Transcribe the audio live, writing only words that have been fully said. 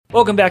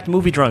Welcome back to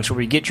Movie Drunks, where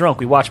we get drunk,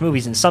 we watch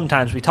movies, and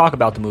sometimes we talk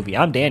about the movie.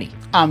 I'm Danny.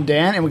 I'm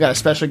Dan, and we got a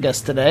special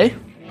guest today.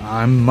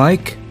 I'm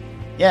Mike.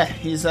 Yeah,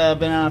 he's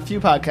been on a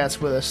few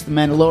podcasts with us. The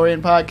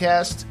Mandalorian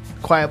podcast,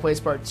 Quiet Place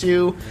Part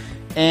 2,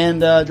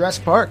 and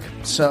Jurassic Park.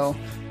 So,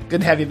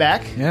 good to have you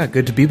back. Yeah,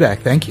 good to be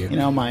back. Thank you. You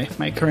know, my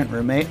current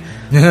roommate.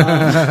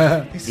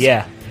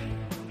 Yeah.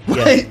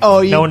 Oh,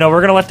 you... No,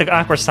 we're going to let the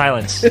awkward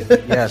silence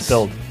Yes.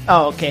 build.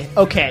 Oh, okay,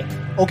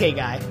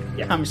 guy.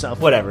 Yeah. Calm yourself.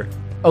 Whatever.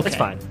 Okay. It's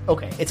fine.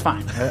 Okay, it's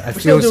fine. I We're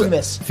still doing I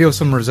this. feel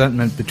some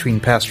resentment between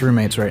past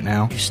roommates right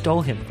now. You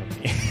stole him from me.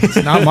 It's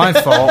not my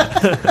fault.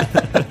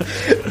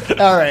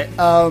 All right.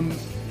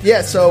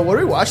 Yeah, so what are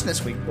we watching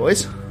this week,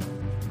 boys?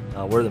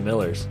 We're the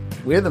Millers.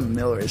 We're the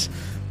Millers.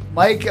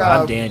 Mike...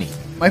 I'm Danny.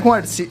 Mike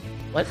wanted to see...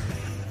 What?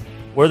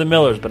 We're the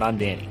Millers, but I'm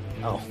Danny.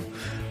 Oh.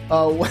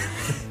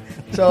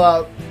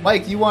 So,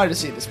 Mike, you wanted to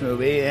see this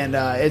movie, and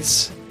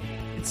it's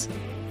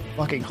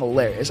fucking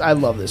hilarious. I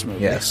love this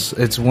movie. Yes,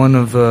 it's one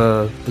of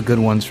the good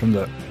ones from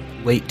the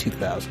late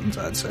 2000s,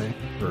 I'd say,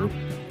 or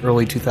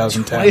early 2010s.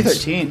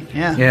 2013,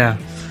 yeah. Yeah.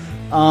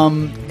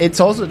 It's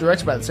also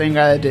directed by the same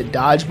guy that did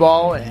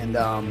Dodgeball, and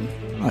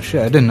Oh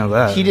shit, I didn't know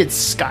that. he did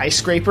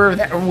Skyscraper,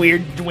 that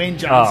weird Dwayne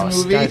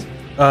Johnson movie.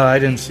 I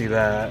didn't see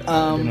that.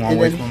 I didn't want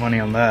to waste my money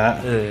on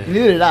that.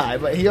 Neither did I,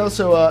 but he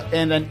also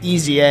and an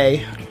Easy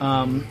A.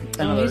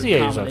 Another Easy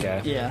A is comedy.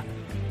 okay. Yeah.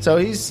 So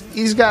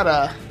he's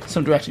got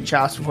some directing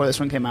chops before this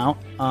one came out.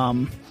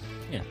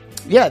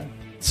 Yeah.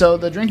 So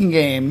the drinking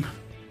game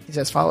is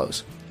as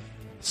follows.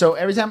 So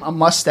every time a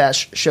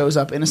mustache shows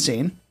up in a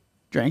scene,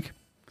 drink.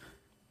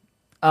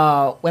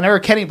 Whenever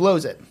Kenny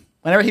blows it,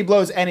 whenever he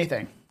blows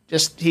anything,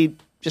 he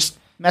just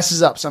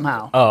messes up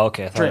somehow. Oh,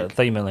 okay. I Drink.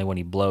 thought you meant like when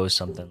he blows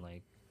something,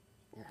 like,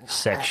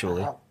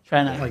 sexually.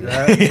 Try not Like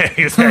that? Yeah,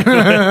 exactly.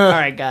 All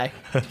right, guy.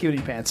 Keep it in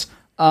your pants.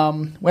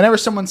 Whenever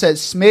someone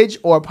says Smidge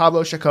or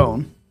Pablo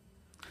Chacon,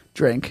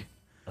 drink.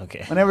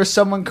 Okay. Whenever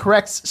someone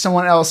corrects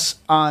someone else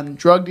on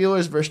drug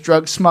dealers versus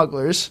drug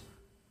smugglers,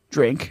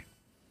 drink.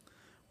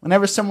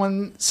 Whenever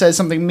someone says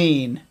something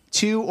mean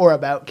to or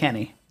about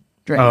Kenny,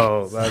 drink.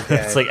 Oh, okay.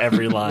 It's like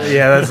every line.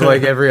 Yeah, that's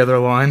like every other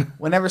line.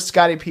 Whenever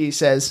Scotty P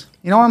says,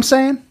 you know what I'm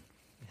saying?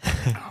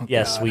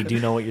 Yes, we do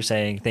know what you're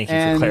saying. Thank you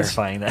And- for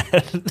clarifying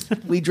that.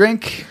 We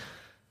drink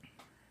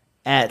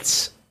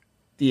at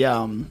the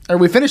or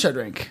we finish our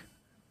drink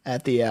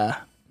at the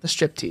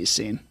striptease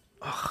scene.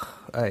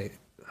 I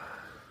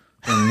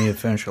need to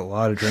finish a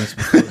lot of drinks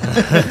before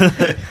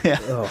that.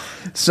 Yeah.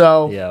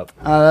 So Yep.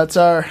 that's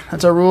our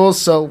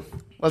rules. So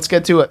let's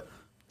get to it.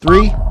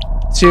 3,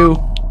 2,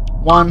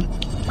 1.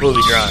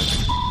 Movie drunk.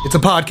 It's a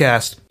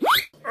podcast.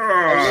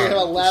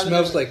 It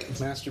Smells like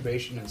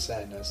masturbation and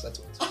sadness. That's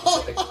what it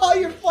smells like. Oh,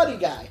 you're a funny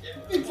guy.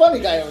 Big funny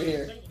guy over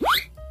here.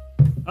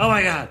 Oh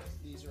my god.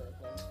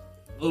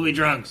 Movie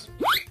drunks.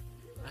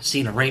 I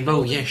seen a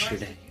rainbow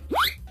yesterday.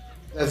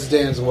 That's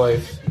Dan's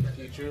wife in the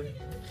future.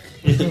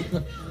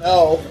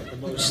 No. The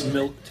most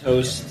milk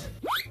toast.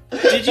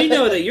 Did you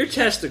know that your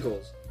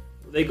testicles,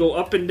 they go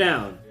up and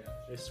down?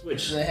 They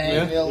switch. The hang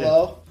Yeah. real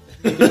low.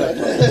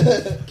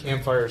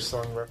 Campfire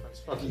song reference.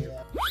 Fuck you.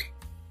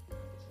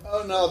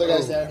 Oh no, the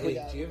guy's there. We Hey,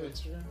 got do you it. have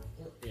Instagram?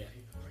 Yeah.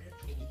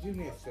 Can you do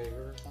me a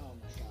favor? Oh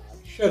my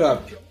god. Shut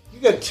up. You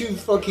got 2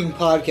 fucking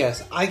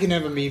podcasts. I can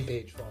have a meme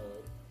page followed.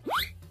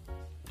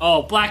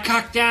 Oh, Black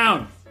Cock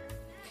Down!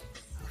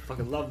 I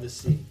fucking love this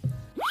scene.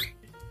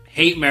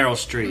 Hate Meryl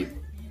Streep.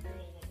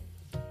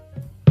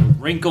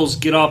 Wrinkles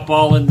get up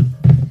all in the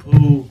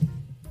poo.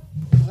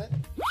 What?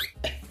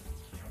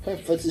 Play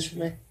footsies for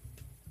me.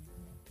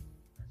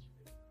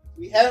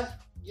 We have.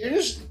 You're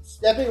just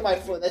stepping on my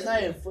foot. That's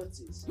not even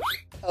footsies.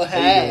 Oh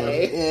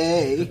hey.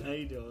 Hey. How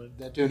you doing?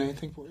 That doing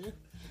anything for you?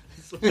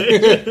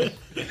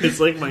 It's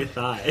like my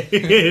thigh.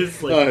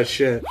 It's like... Oh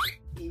shit.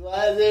 He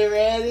wasn't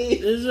ready.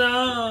 It's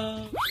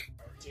on.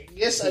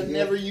 Dingus? I've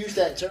never used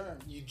that term.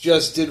 You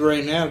just did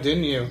right now,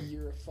 didn't you?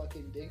 You're a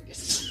fucking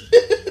dingus.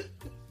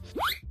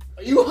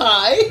 Are you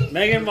high?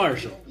 Megan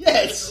Marshall.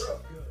 Yes.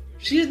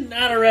 She's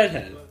not a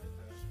redhead.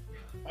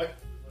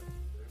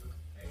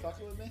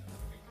 Fucking with me?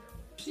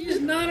 She's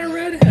not a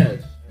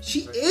redhead.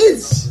 She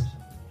is.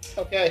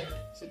 Okay,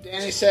 so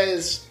Danny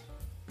says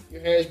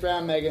your hair is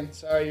brown, Megan.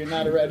 Sorry, you're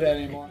not a redhead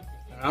anymore.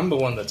 I'm the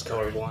one that's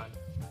colorblind.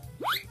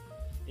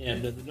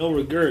 And the No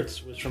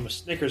Regrets was from a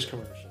Snickers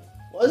commercial.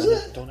 Was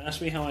it? Don't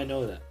ask me how I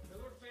know that.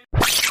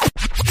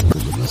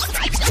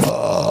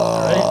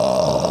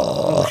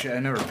 Oh shit, I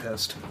never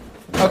pissed.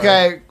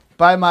 Okay,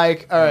 bye,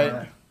 Mike. All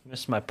right,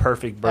 Missed my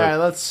perfect all burp. right.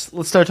 Let's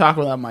start talking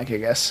without Mike, I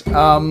guess.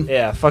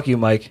 Yeah, fuck you,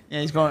 Mike.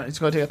 Yeah, he's going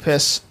to take a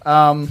piss.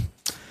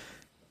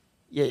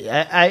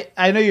 Yeah,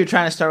 I know you're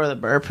trying to start with a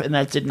burp, and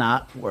that did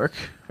not work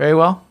very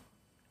well.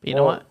 But you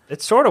know what?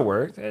 It sort of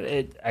worked.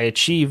 I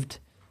achieved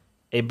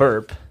a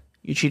burp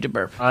You cheat a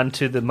burp.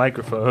 onto the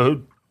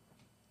microphone.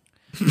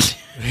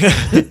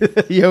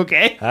 You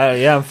okay?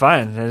 Yeah, I'm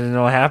fine. I didn't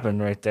know what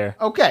happened right there.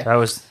 Okay. That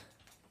was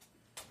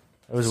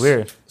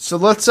weird. So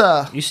let's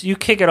You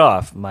kick it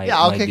off, Mike. yeah,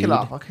 I'll kick it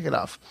off. I'll kick it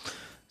off.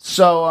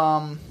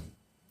 So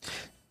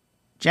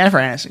Jennifer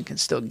Aniston can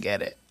still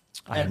get it.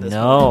 I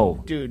know.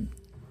 point.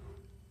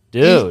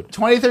 Dude.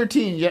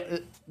 2013. Yeah,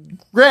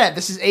 Grant,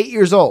 this is 8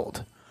 years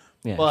old.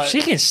 Yeah, but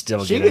she can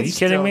still get it. Are you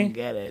kidding me?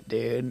 Get it,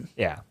 dude.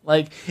 Yeah.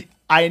 Like,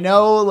 I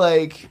know,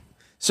 like...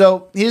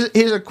 So,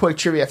 here's a quick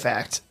trivia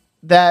fact.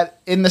 That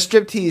in the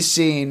striptease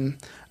scene,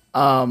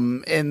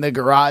 in the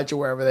garage or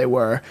wherever they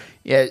were,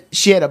 yeah,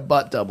 she had a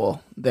butt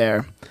double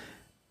there.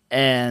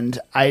 And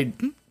I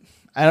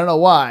don't know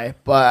why,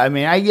 but I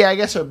mean, I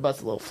guess her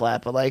butt's a little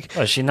flat, but like...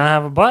 Does she not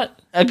have a butt?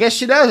 I guess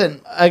she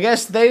doesn't. I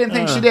guess they didn't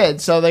think she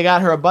did, so they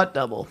got her a butt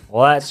double.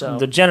 Well,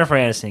 the Jennifer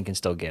Aniston can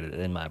still get it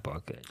in my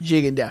book.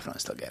 She can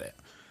definitely still get it.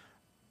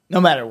 No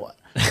matter what.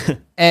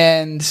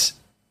 And,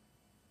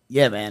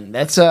 yeah, man,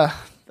 that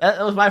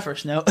was my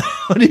first note.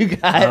 What do you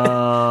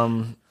got?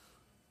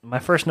 My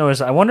first note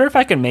is I wonder if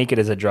I can make it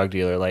as a drug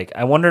dealer. Like,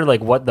 I wonder,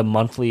 like, what the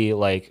monthly,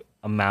 like,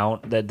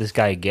 amount that this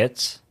guy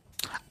gets.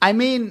 I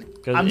mean,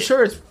 I'm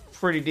sure it's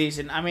pretty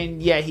decent. I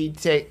mean, yeah, he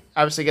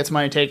obviously gets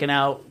money taken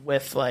out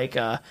with, like,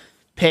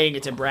 paying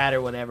it to Brad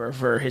or whatever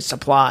for his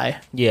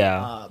supply.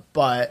 Yeah.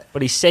 But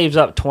he saves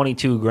up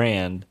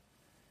 $22,000.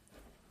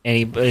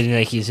 And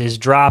his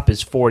drop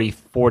is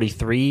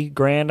 43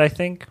 grand, I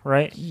think,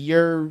 right?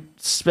 You're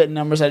spitting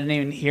numbers I didn't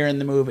even hear in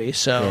the movie,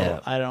 so yeah.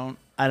 I don't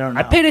know.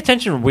 I paid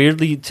attention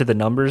weirdly to the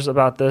numbers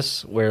about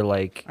this, where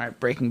like, all right,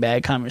 Breaking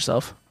Bad, calm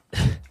yourself.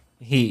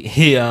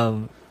 he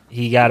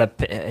got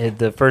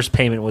the first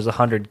payment was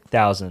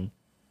 $100,000,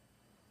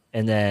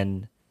 and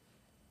then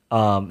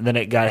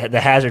it got the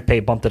hazard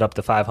pay bumped it up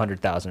to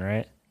 $500,000,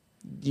 right?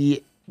 Yeah.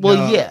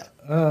 Well, yeah.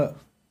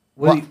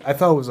 I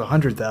thought it was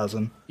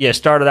 100,000. Yeah,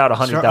 started out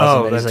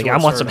 100,000. He's like, I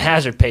want some out.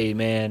 hazard pay,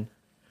 man.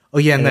 Oh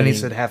yeah, and then he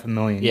said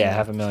 $500,000.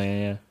 Yeah, $500,000.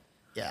 Yeah.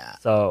 Yeah.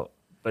 So,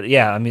 but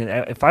yeah, I mean,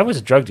 if I was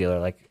a drug dealer,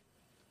 like,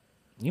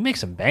 you make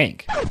some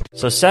bank.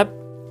 So Sepp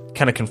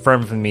kind of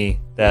confirmed with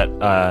me that,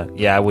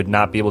 I would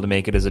not be able to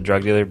make it as a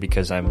drug dealer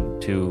because I'm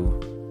too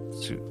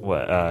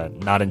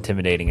not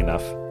intimidating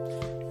enough.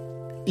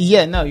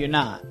 Yeah, no, you're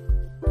not.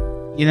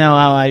 You know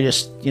how I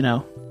just, What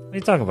are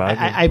you talking about?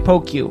 I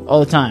poke you all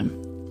the time.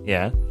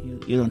 Yeah.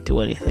 You don't do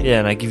anything. Yeah,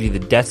 and I give you the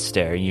death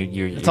stare.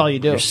 That's all you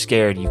do. You're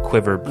scared. You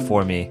quiver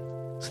before me.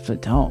 I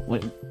don't.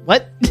 Wait,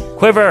 what?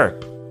 Quiver.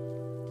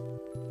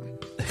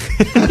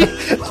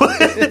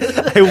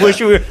 I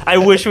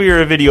wish we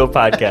were a video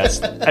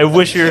podcast. I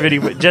wish we were a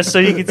video, just so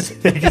you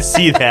can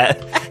see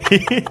that.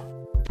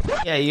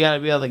 Yeah, you got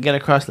to be able to get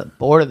across the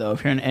border though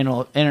if you're an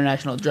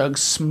international drug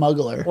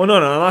smuggler. Well, no,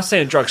 I'm not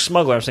saying drug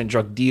smuggler. I'm saying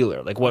drug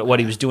dealer. Like what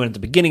he was doing at the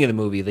beginning of the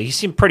movie. Like, he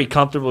seemed pretty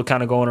comfortable,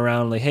 kind of going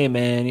around like, "Hey,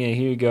 man, yeah,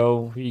 here you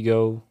go."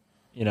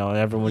 And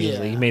everyone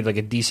just he made like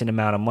a decent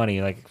amount of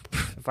money. Like,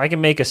 if I can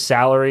make a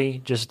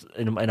salary just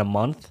in a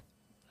month,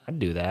 I'd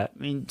do that.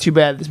 I mean, too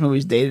bad this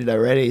movie's dated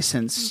already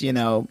since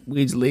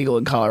weed's legal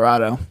in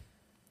Colorado.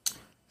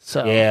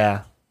 So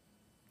yeah,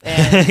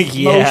 and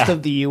most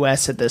of the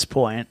U.S. at this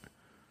point.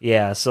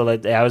 Yeah, so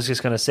like, I was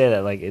just gonna say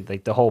that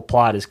like the whole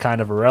plot is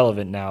kind of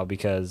irrelevant now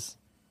because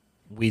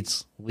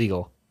weed's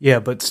legal. Yeah,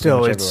 but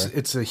still,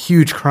 it's a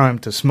huge crime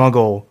to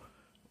smuggle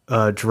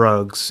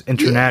drugs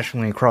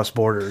internationally across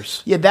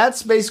borders. Yeah,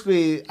 that's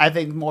basically I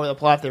think more the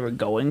plot they were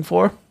going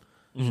for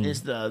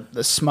is the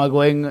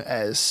smuggling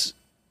as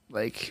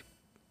like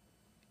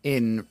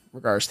in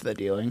regards to the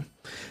dealing.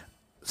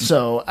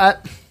 So I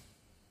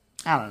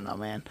don't know,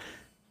 man.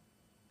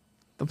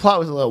 The plot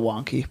was a little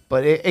wonky,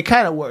 but it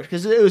kind of worked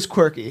because it was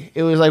quirky.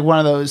 It was like one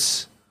of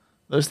those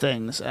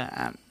things.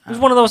 It was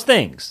one of those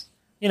things,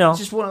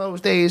 Just one of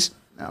those days.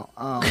 No,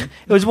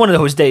 it was one of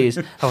those days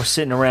I was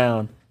sitting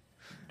around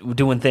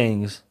doing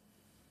things.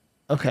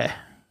 Okay.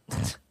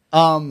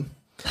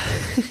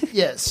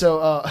 Yeah.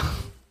 So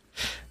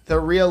the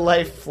real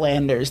life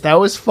Flanders, that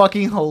was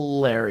fucking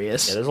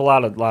hilarious. Yeah, there's a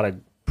lot of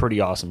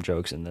pretty awesome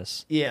jokes in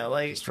this. Yeah,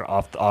 like just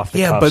off the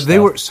yeah, cuff but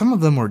stuff. some of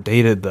them were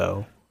dated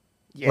though.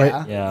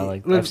 Yeah,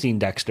 like I've seen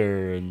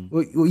Dexter and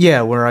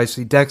where I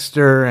see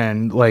Dexter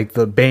and like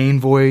the Bane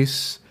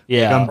voice.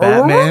 Yeah, like, I'm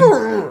Batman.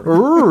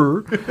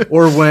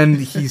 Or when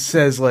he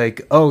says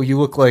like, "Oh, you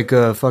look like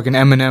a fucking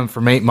Eminem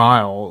from 8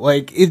 Mile."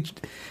 Like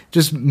it,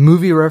 just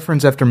movie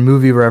reference after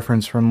movie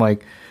reference from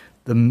like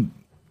the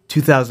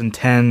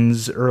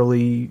 2010s,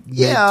 early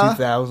mid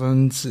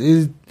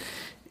 2000s.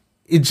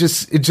 It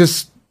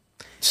just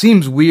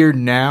seems weird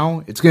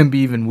now. It's going to be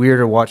even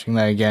weirder watching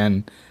that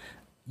again.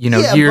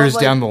 Years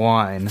down the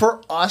line.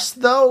 For us,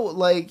 though,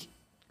 like,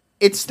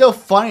 it's still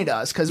funny to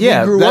us because we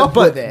grew up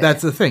with it.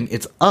 That's the thing.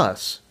 It's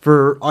us.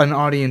 For an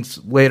audience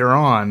later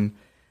on,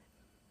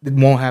 it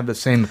won't have the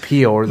same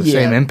appeal or the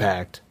same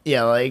impact.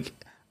 Yeah, like,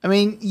 I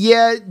mean,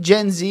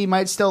 Gen Z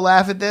might still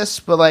laugh at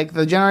this, but, like,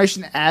 the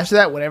generation after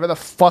that, whatever the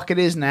fuck it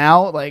is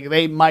now, like,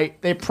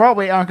 they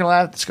probably aren't going to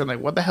laugh at this.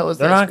 Like, what the hell is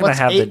they're this? Not gonna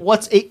have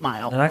what's 8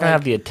 Mile? They're not going to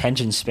have the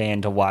attention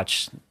span to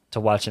watch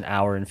an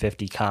hour and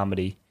 50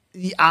 comedy.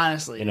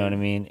 Honestly, you know what I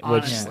mean.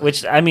 Honestly.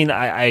 Which I mean,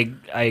 I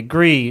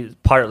agree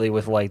partly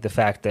with like the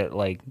fact that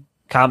like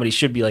comedy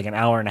should be like an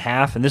hour and a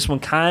half, and this one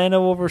kind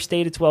of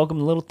overstayed its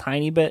welcome a little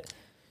tiny bit,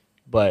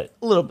 but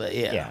a little bit,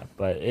 yeah. Yeah,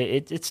 but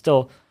it's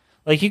still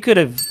like you could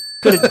have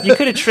You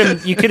could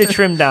have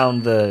trimmed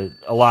down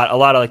a lot of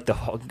like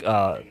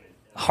the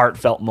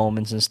heartfelt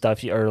moments and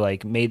stuff, or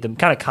like made them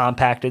kind of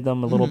compacted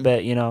them a little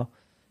bit,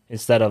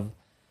 instead of,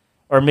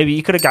 or maybe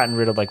you could have gotten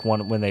rid of like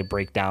one when they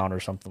break down or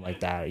something like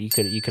that. You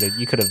could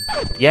have.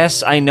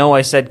 Yes, I know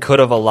I said could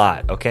have a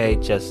lot. Okay,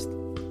 just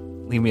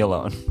leave me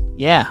alone.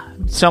 Yeah,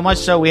 so much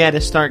so we had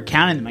to start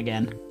counting them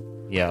again.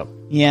 Yep.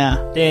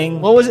 Yeah.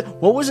 Ding. What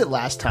was it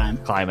last time?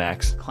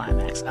 Climax.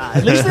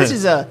 At least this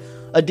is a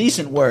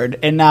decent word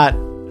and not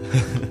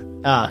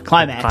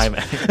climax.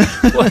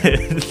 Climax.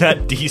 What?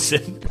 Not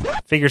decent.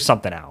 Figure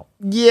something out.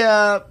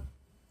 Yeah.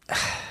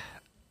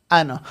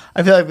 I don't know.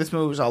 I feel like this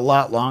movie was a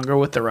lot longer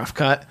with the rough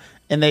cut,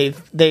 and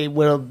they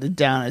whittled it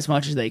down as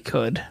much as they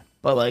could.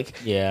 But like,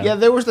 yeah,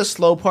 there was the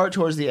slow part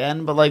towards the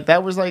end, but like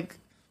that was like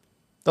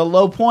the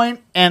low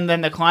point, and then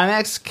the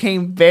climax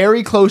came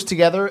very close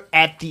together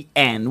at the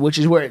end, which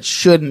is where it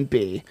shouldn't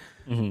be.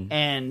 Mm-hmm.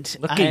 And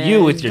look at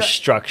you with your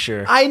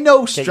structure. I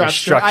know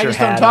structure. I just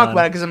don't talk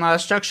about it because I'm not a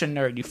structure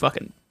nerd, you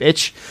fucking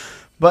bitch.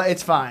 But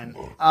it's fine.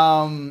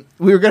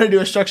 We were going to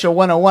do a structure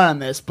 101 on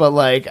this, but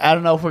like, I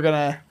don't know if we're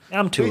going to...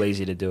 I'm too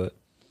lazy to do it.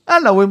 I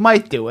don't know. We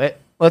might do it.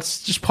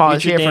 Let's just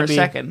pause here for a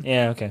second.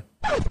 Yeah, okay.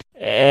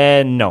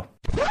 And no.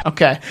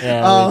 Okay.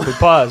 Yeah, we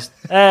paused.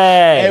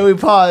 Hey, we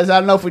paused. I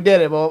don't know if we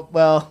did it, but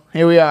well,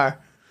 here we are.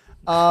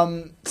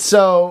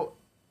 So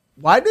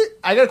I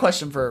got a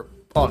question for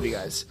all of you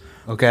guys.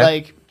 Okay.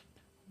 Like,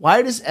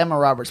 why does Emma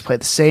Roberts play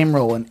the same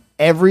role in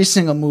every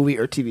single movie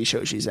or TV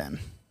show she's in?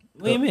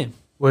 What do you mean?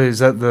 Wait, is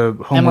that the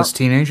homeless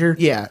teenager?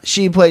 Yeah,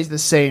 she plays the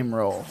same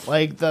role.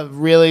 Like the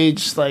really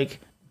just like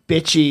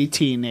bitchy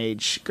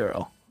teenage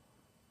girl.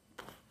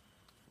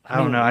 I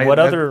don't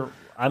know.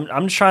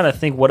 I'm trying to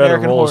think what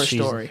American other roles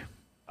Horror Story.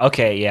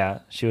 Okay, yeah.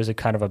 She was a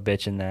kind of a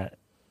bitch in that.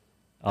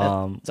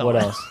 What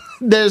else?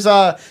 There's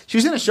she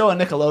was in a show on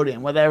Nickelodeon,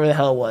 whatever the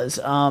hell it was.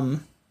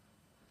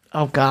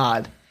 Oh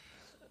God.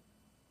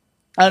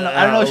 I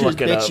don't know if she was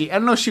bitchy. I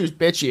don't know if she was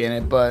bitchy in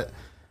it, but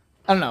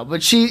I don't know.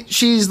 But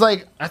she's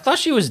like, I thought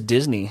she was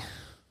Disney.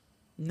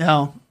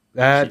 No.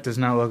 That does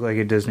not look like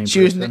a Disney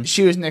She person.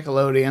 was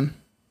Nickelodeon.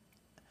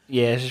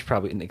 Yeah, she's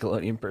probably a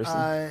Nickelodeon person.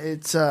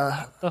 It's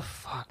what the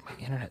fuck? My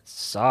internet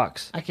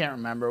sucks. I can't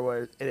remember what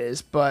it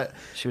is, but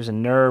she was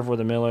in Nerve with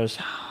the Millers.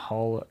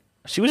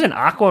 She was in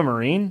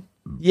Aquamarine.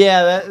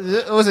 Yeah,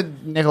 that was a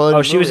Nickelodeon.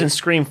 Oh, she was in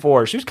Scream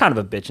 4. She was kind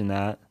of a bitch in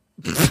that.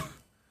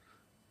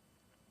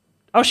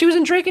 Oh, she was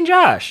in Drake and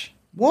Josh.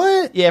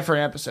 What? Yeah, for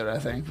an episode, I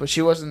think, but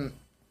she wasn't.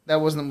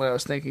 That wasn't what I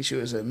was thinking she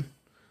was in.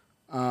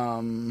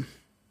 Well,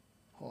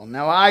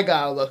 now I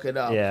gotta look it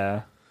up.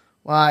 Yeah.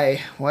 Why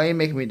are you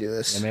making me do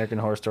this? American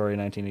Horror Story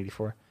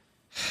 1984.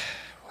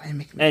 Why are you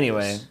making me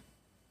anyway. do this?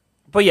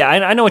 But yeah,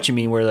 I know what you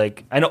mean. Where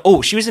like I know.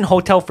 Oh, she was in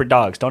Hotel for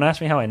Dogs. Don't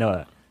ask me how I know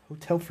that.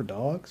 Hotel for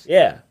Dogs?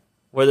 Yeah,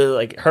 where they're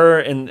like her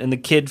and the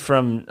kid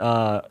from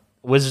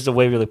Wizards of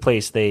Waverly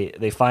Place.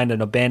 They find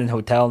an abandoned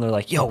hotel and they're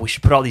like, "Yo, we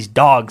should put all these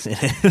dogs in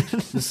it."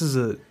 This is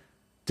a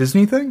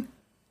Disney thing?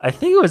 I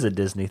think it was a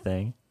Disney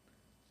thing.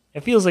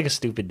 It feels like a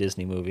stupid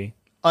Disney movie.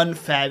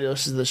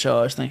 Unfabulous is the show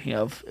I was thinking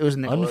of. It was a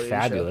Nickelodeon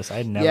Unfabulous. show.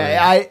 I'd never.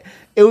 Yeah,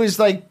 it was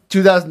like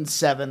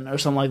 2007 or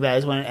something like that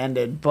is when it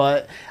ended.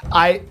 But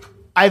I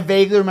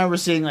vaguely remember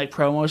seeing like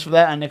promos for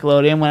that on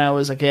Nickelodeon when I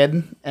was a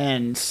kid,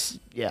 and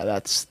yeah,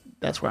 that's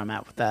where I'm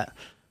at with that.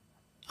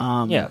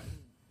 Yeah,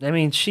 I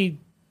mean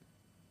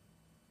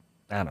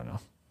I don't know.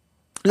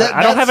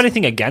 I don't have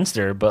anything against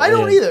her, but I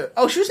don't either.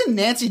 Oh, she was in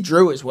Nancy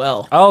Drew as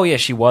well. Oh yeah,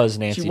 she was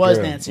Nancy. She was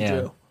Drew. Nancy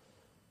Drew.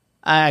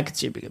 I could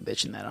see her being a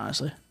bitch in that,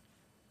 honestly.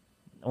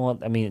 Well,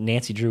 I mean,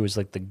 Nancy Drew is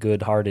like the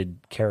good-hearted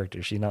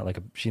character. She's not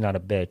a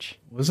bitch.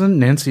 Wasn't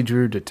Nancy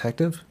Drew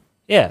detective?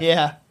 Yeah,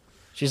 yeah.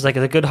 She's like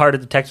the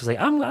good-hearted detective. Like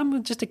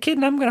I'm just a kid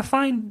and I'm gonna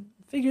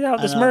figure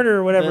out this murder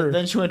or whatever.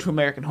 Then she went to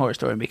American Horror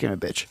Story and became a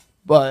bitch.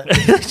 But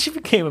she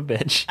became a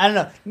bitch. I don't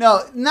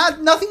know. No,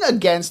 nothing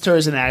against her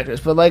as an actress,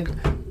 but like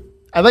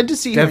I'd like to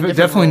see her.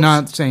 Definitely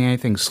not saying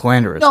anything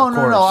slanderous. No.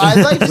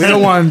 I'd like to we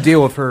don't want to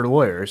deal with her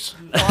lawyers.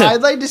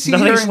 I'd like to see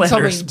her in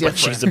something different. But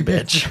she's a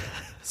bitch.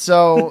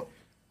 So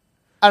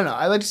I don't know.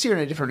 I'd like to see her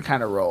in a different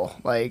kind of role.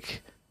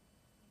 Like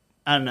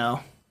I don't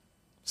know,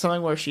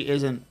 something where she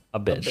isn't a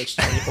bitch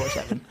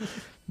 24/7.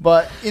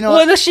 But you know,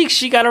 well,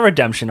 she got a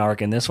redemption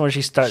arc in this one.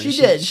 She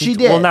did.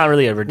 Well, not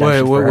really a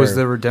redemption. Wait, what for was her.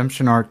 the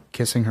redemption arc?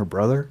 Kissing her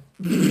brother?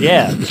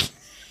 Yeah,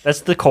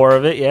 that's the core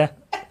of it. Yeah.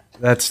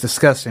 That's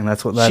disgusting.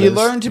 That's what that is. She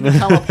learned to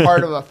become a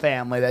part of a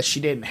family that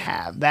she didn't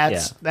have.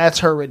 That's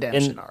her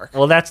redemption arc.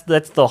 Well, that's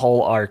the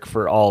whole arc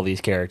for all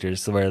these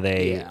characters, where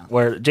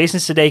where Jason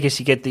Sudeikis,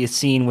 you get the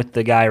scene with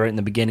the guy right in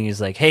the beginning. He's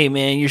like, "Hey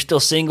man, you're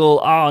still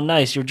single? Oh,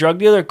 nice. You're a drug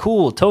dealer?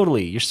 Cool,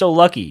 totally. You're so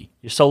lucky.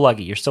 You're so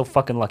lucky. You're so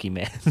fucking lucky,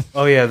 man."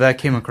 Oh yeah, that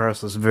came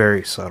across as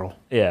very subtle.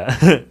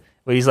 Yeah,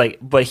 but he's like,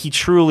 but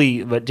Jason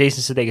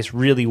Sudeikis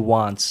really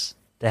wants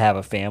to have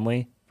a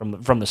family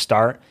from the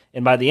start,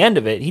 and by the end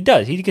of it, he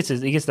does. He gets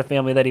the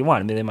family that he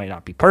wanted. I mean, they might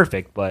not be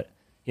perfect, but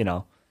you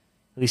know,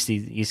 at least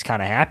he's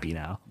kind of happy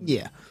now.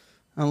 Yeah,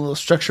 a little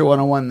structure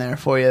 101 there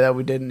for you that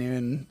we didn't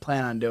even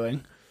plan on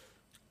doing.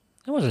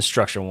 It wasn't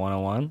structure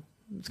 101.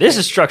 This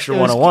is Structure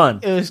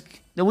 101. It was.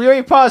 We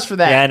already paused for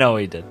that. Yeah, I know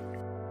we did.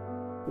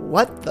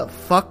 What the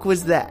fuck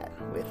was that?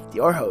 With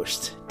your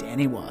host,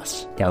 Danny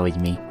Was. That was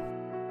me.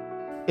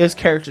 It was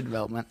character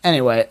development.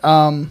 Anyway,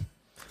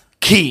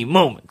 Key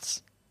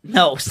moments.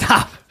 no,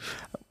 stop.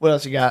 What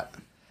else you got?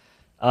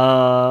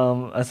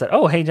 I said,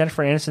 oh, hey,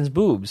 Jennifer Aniston's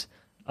boobs.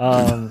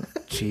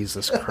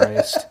 Jesus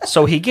Christ.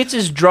 So he gets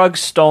his drugs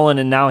stolen,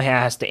 and now he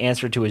has to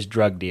answer to his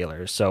drug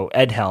dealer. So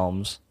Ed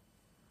Helms,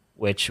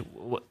 what's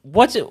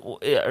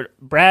it?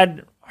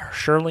 Brad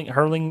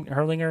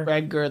Hurlinger?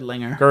 Brad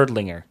Girdlinger.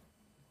 Girdlinger.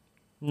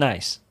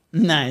 Nice.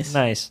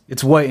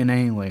 It's white in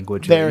any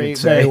language. Very,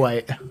 very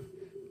white.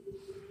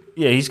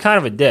 Yeah, he's kind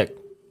of a dick.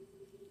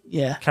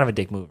 Yeah, Kind of a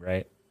dick move,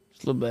 right?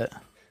 just a little bit.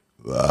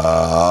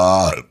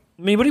 I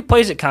mean, but he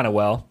plays it kind of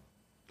well.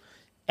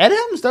 Ed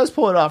Helms does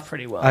pull it off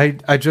pretty well.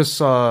 I just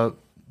saw,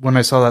 when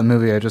I saw that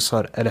movie, I just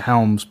saw Ed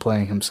Helms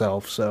playing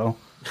himself, so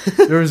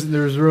there's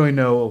really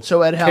no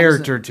So Ed Helms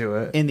character to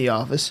it, in The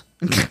Office.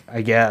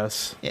 I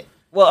guess.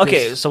 Well,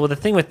 okay, so the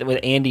thing with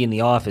Andy in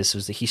The Office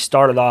was that he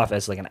started off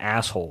as like an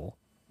asshole,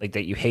 like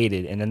that you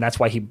hated, and then that's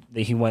why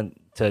he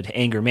went to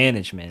anger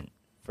management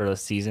for a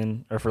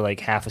season, or for like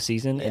half a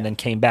season, and then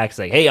came back. It's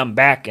like, hey, I'm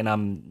back, and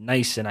I'm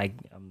nice, and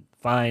I'm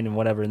fine, and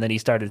whatever. And then he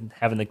started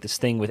having like this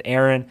thing with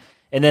Aaron,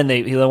 and then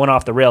he went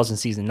off the rails in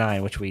season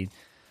 9,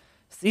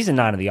 season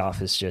 9 of The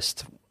Office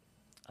just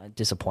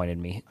disappointed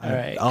me. All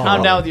right,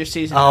 calm down with your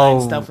season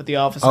 9 stuff with The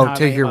Office. I'll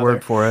take your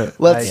word for it.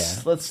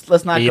 Let's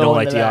not. You go don't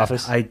into like The that.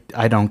 Office?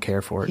 I don't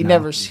care for it. He's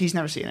never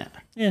seen it.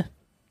 Yeah,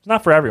 it's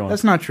not for everyone.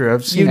 That's not true.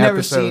 I've seen You've never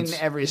episodes. seen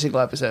every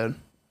single episode.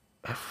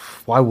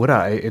 Why would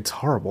I? It's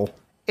horrible.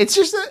 It's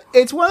just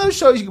it's one of those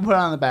shows you can put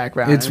on in the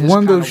background. It's and just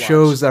one of those kinda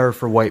shows watch. that are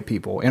for white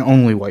people and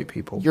only white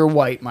people. You're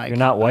white, Mike. You're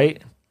not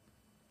white.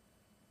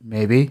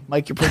 Maybe.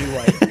 Mike, you're pretty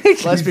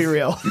white. Let's be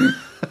real.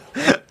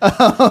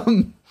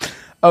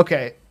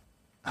 Okay.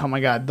 Oh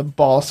my god, the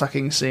ball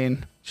sucking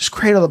scene. Just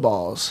cradle the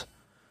balls.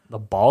 The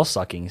ball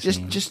sucking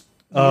scene. Just.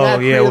 Oh,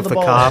 yeah, cradle with the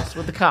balls cop.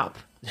 With the cop.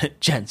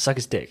 Jen, suck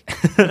his dick.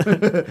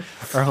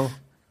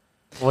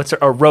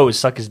 Or Rose,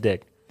 suck his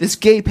dick. This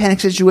gay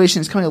panic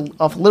situation is coming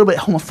off a little bit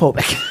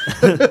homophobic.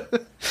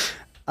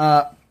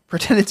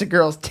 Pretend it's a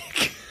girl's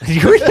dick.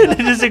 It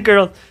is a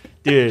girl,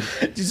 dude.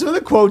 Dude, some of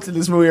the quotes in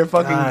this movie are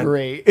fucking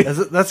great.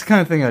 That's the kind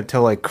of thing I'd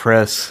tell like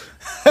Chris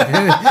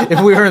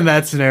if we were in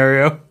that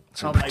scenario.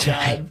 Oh my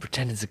god.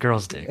 Pretend it's a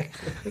girl's dick.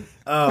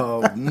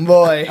 Oh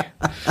boy.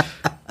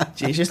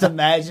 Jeez, just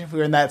imagine if we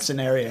were in that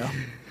scenario.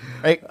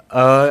 Right?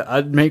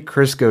 I'd make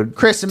Chris go.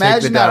 Chris, take the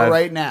imagine that dive.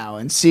 right now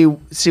and see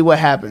what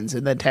happens,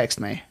 and then text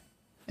me.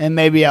 And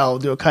maybe I'll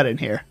do a cut in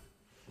here.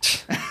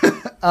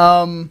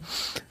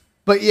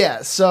 But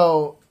yeah,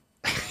 so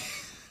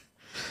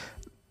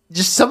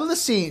just some of the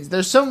scenes.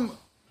 There's some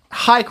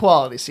high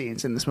quality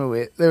scenes in this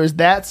movie. There was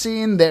that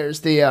scene.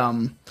 There's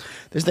the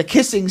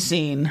kissing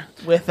scene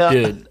with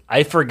Dude,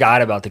 I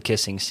forgot about the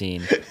kissing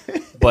scene.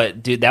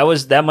 But dude,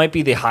 that might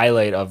be the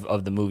highlight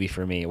of the movie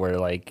for me, where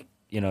like,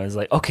 you know, it's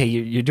like, okay,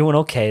 you're doing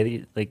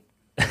okay, like,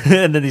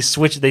 and then they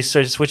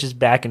switches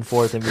back and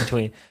forth in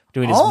between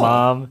his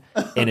mom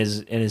and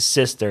his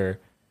sister,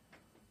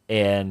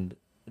 and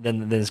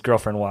then his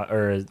girlfriend,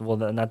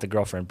 not the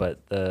girlfriend, but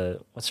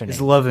what's her name? His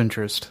love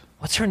interest.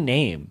 What's her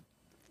name?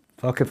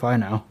 Fuck if I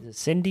know. Is it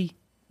Cindy?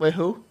 Wait,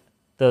 who?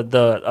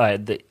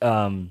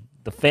 The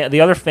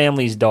other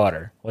family's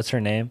daughter. What's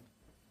her name?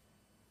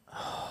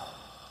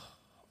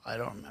 I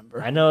don't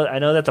remember. I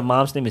know that the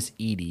mom's name is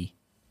Edie.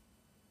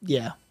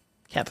 Yeah,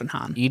 Catherine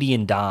Hahn. Edie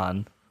and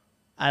Don.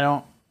 I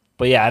don't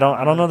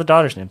know the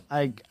daughter's name.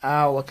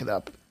 I'll look it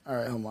up. All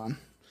right, hold on.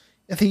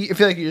 I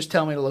feel like you just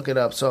tell me to look it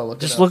up, so I'll look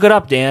it up. Just look it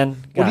up, Dan.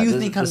 What do you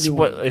think I'm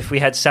doing? If we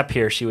had Sep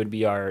here, she'd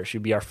be our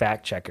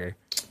fact checker.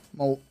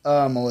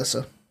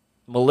 Melissa.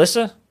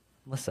 Melissa?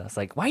 It's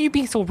like, why are you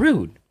being so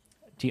rude?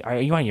 Are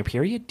you on your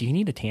period? Do you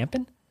need a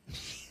tampon?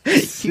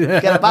 You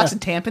got a box of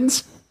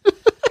tampons?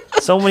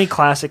 So many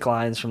classic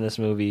lines from this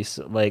movie,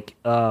 so, like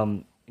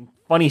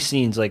funny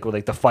scenes, like with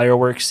like the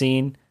fireworks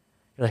scene.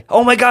 You're like,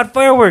 oh my god,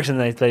 fireworks! And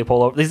they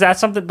pull over. Is that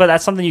something? But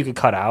that's something you could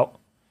cut out.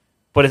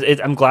 But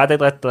I'm glad they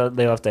left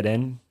that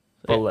in.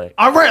 But like,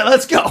 All right,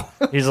 let's go.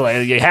 he's like,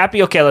 "Are you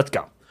happy? Okay, let's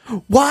go."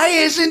 Why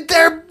isn't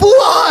there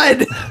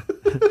blood?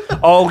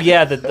 Oh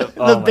yeah, the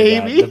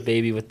baby? God, the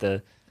baby with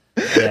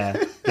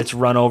gets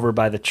run over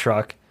by the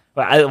truck.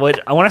 But when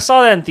I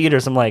saw that in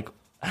theaters, I'm like,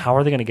 how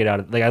are they going to get out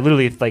of? Like, I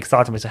literally like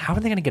thought to myself, how are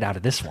they going to get out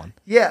of this one?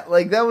 Yeah,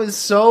 like that was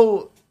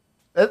so.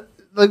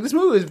 Like this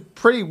movie was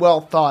pretty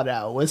well thought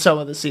out with some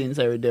of the scenes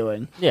they were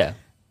doing. Yeah,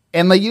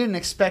 and like you didn't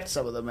expect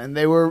some of them, and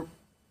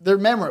they're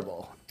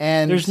memorable.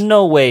 And there's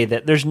no way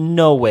that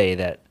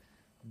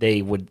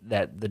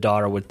the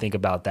daughter would think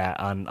about that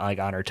on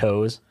her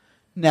toes.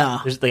 No,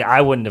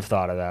 I wouldn't have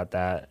thought about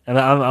that. I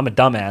mean, I'm a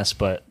dumbass,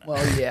 but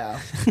well, yeah.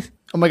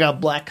 Oh my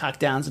god, Black Cock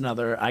Down's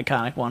another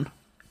iconic one.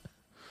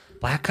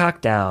 Black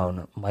Cock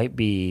Down might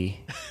be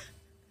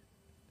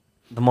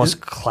the most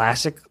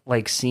classic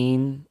like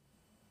scene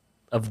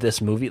of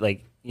this movie.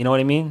 Like, you know what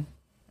I mean?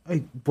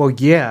 Well,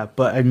 yeah,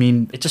 but I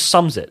mean, It just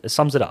sums it. It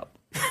sums it up.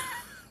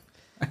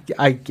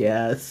 I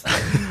guess.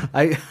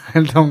 I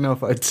don't know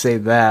if I'd say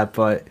that,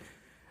 but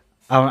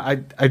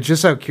I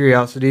just out of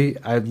curiosity,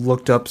 I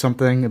looked up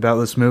something about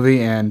this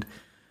movie, and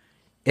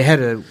it had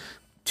a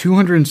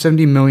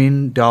 $270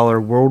 million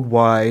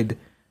worldwide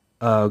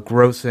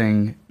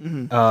grossing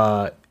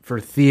for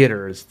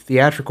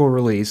theatrical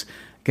release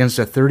against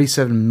a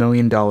 $37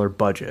 million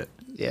budget.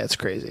 Yeah, it's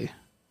crazy.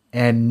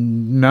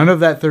 And none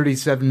of that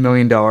 $37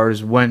 million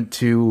went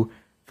to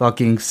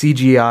fucking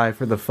CGI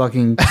for the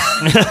fucking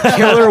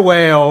killer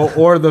whale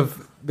or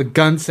the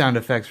gun sound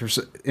effects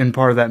in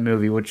part of that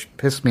movie, which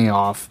pissed me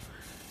off.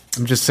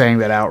 I'm just saying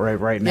that outright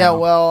right now. Yeah,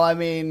 well, I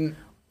mean...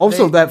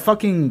 Also, that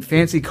fucking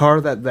fancy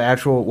car, that the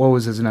actual... What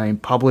was his name?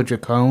 Pablo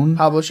Chacon?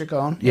 Pablo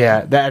Chacon?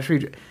 Yeah, that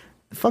actually...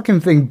 The fucking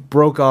thing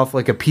broke off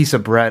like a piece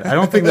of bread. I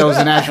don't think that was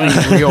an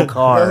actually real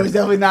car. It was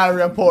definitely not a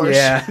real Porsche.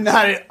 Yeah.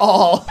 Not at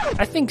all.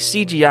 I think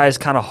CGI is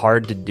kind of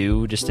hard to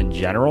do just in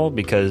general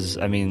because,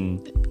 I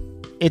mean...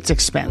 It's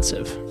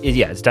expensive.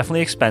 It's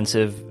definitely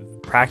expensive.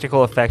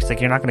 Practical effects, like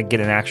you're not going to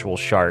get an actual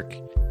shark.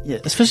 Yeah,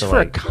 especially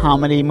for a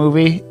comedy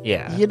movie.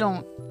 Yeah. You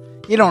don't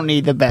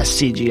need the best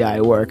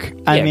CGI work.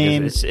 I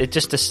mean... It's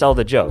just to sell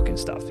the joke and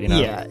stuff, you know?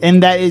 Yeah,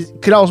 and that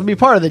could also be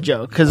part of the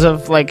joke because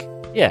of, like...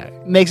 Yeah,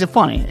 makes it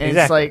funny.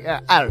 Exactly. It's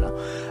like I don't know.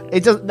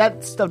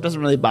 That stuff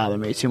doesn't really bother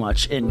me too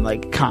much in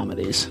like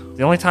comedies.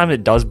 The only time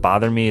it does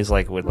bother me is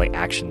like with like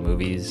action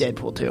movies.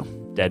 Deadpool 2.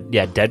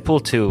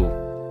 Deadpool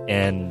 2,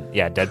 and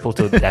Deadpool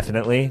 2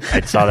 definitely.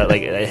 I saw that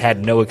like it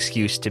had no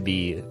excuse to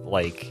be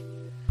like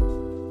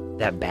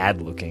that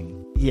bad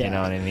looking. Yeah, you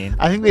know what I mean.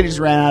 I think they just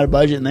ran out of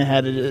budget and they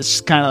had to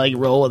just kind of like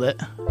roll with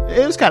it.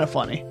 It was kind of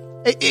funny.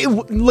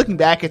 Looking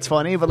back, it's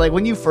funny, but like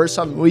when you first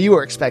saw the movie, you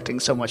were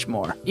expecting so much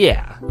more.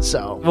 Yeah.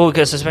 So, well,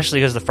 especially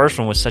because the first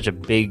one was such a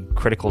big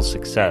critical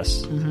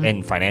success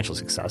and financial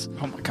success.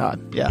 Oh my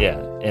god. Yeah. Yeah,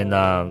 and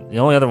the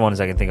only other ones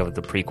I can think of are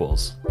the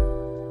prequels.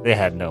 They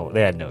had no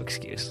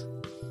excuse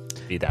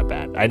to be that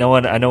bad. I know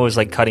it was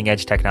like cutting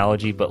edge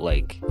technology, but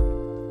like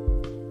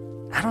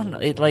I don't know.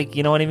 It like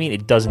you know what I mean.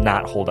 It does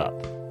not hold up.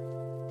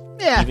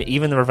 Yeah.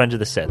 Even the Revenge of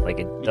the Sith, like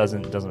it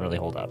doesn't really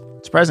hold up.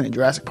 Surprisingly,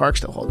 Jurassic Park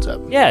still holds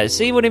up. Yeah,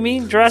 see what I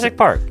mean? Jurassic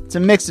Park. It's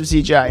a mix of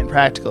CGI and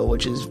practical,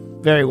 which is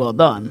very well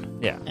done.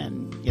 Yeah.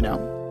 And,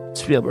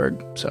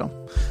 Spielberg, so.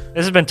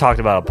 This has been talked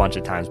about a bunch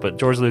of times, but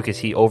George Lucas,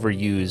 he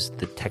overused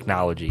the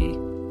technology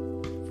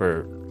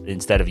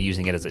instead of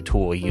using it as a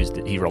tool,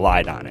 he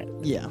relied on it.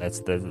 Yeah. That's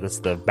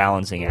the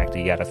balancing act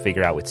you got to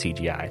figure out with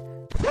CGI.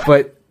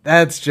 But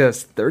that's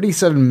just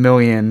 $37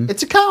 million.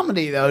 It's a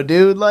comedy, though,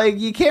 dude. Like,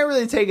 you can't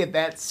really take it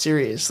that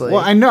seriously.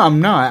 Well, I know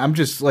I'm not. I'm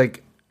just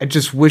like, I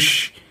just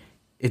wish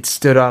it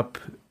stood up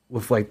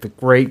with like the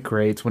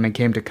greats when it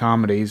came to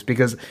comedies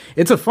because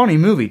it's a funny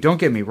movie.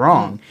 Don't get me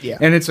wrong. Yeah.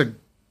 And it's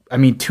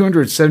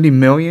 $270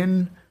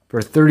 million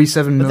for $37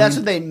 million. But that's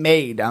what they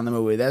made on the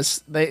movie.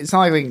 It's not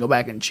like they can go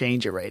back and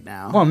change it right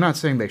now. Well, I'm not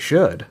saying they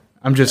should.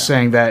 I'm just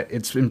saying that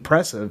it's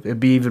impressive.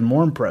 It'd be even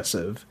more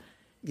impressive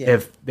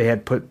if they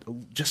had put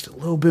just a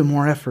little bit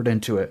more effort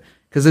into it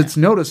because it's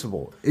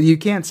noticeable. You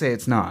can't say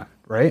it's not,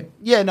 right?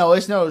 Yeah, no,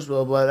 it's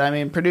noticeable, but I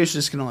mean,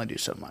 producers can only do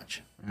so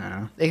much.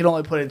 Yeah. They can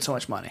only put in so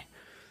much money.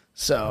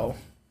 So,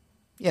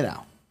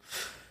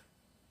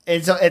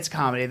 it's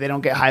comedy. They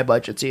don't get high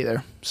budgets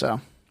either. So,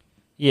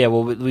 yeah,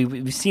 well,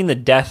 we've seen the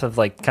death of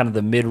like kind of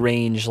the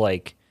mid-range,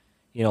 like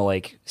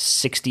like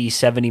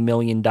 $60-70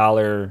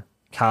 million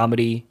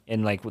comedy,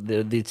 and like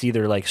it's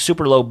either like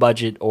super low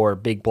budget or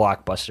big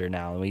blockbuster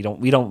now. We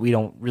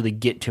don't really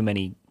get too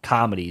many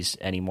comedies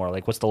anymore.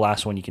 Like, what's the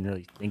last one you can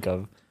really think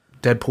of?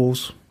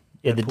 Deadpool's.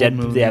 Yeah,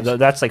 Deadpool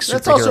that's like superhero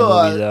that's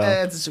also movie though.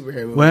 That's a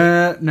superhero movie.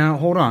 Well, now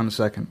hold on a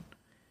second.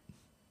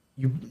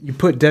 You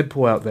put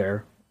Deadpool out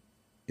there.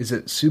 Is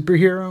it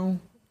superhero,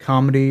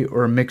 comedy,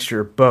 or a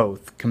mixture of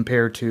both?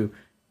 Compared to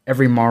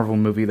every Marvel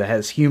movie that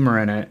has humor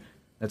in it,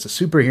 that's a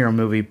superhero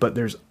movie, but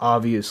there's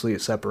obviously a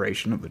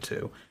separation of the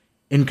two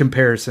in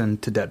comparison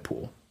to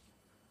Deadpool.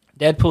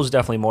 Deadpool's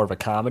definitely more of a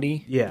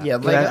comedy. Yeah,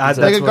 like that's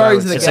a what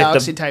Guardians of the it's like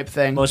Galaxy type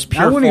thing. Most I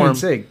pure wouldn't form. even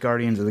say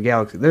Guardians of the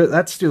Galaxy.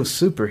 That's still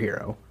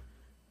superhero.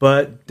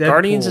 But Deadpool,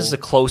 Guardians is the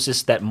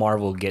closest that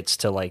Marvel gets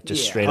to like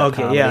just straight up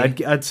okay.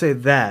 comedy. Yeah, I'd say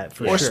that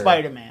for or sure.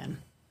 Spider-Man.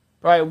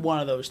 Probably one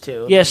of those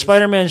two. Yeah,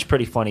 Spider-Man's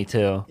pretty funny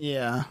too.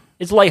 Yeah.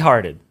 It's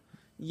lighthearted.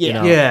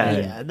 Yeah.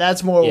 Yeah.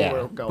 That's more Yeah.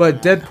 what we're going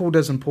But at. Deadpool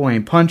doesn't pull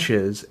any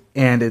punches,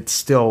 and it's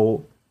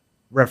still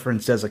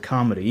referenced as a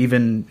comedy,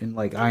 even in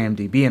like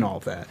IMDb and all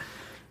of that.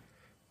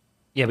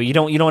 Yeah, but you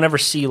don't ever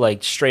see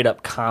like straight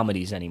up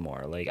comedies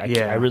anymore. Like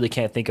I really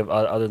can't think of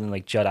other than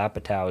like Judd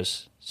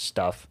Apatow's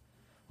stuff.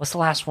 What's the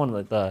last one?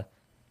 Like the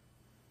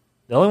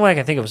only one I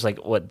can think of is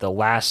like what the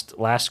last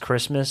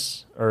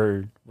Christmas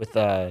or with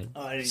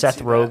Seth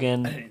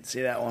Rogen. I didn't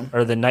see that one.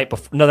 Or the night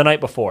before. No, the night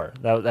before.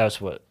 That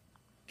was what.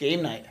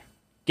 Game Night.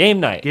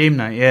 Game Night. Game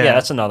Night, yeah. Yeah,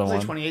 that's another It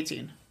was one. like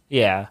 2018.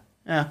 Yeah.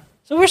 Yeah.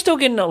 So we're still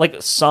getting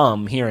like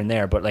some here and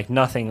there, but like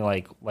nothing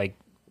like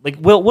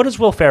Will. What has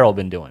Will Ferrell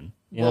been doing?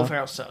 You Will know?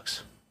 Ferrell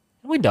sucks.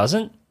 No, he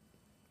doesn't.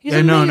 He's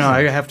Yeah, no, amazing.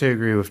 I have to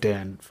agree with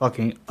Dan.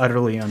 Fucking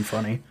utterly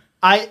unfunny.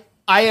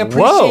 I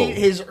appreciate Whoa.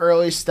 his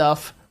early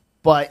stuff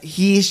but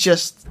he's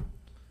just.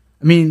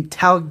 I mean,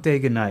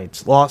 Talladega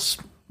Nights,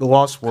 the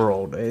Lost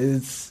World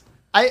is.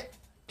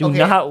 Do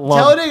not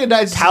lump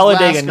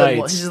Talladega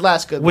Nights. Is his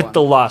last good with one.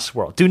 the Lost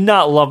World. Do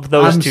not lump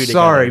those two together. I'm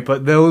sorry,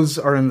 but those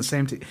are in the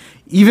same team.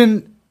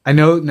 Even I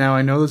know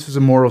this is a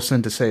moral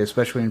sin to say,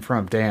 especially in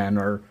front of Dan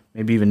or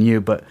maybe even you,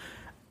 but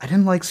I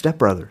didn't like Step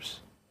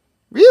Brothers.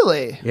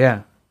 Really?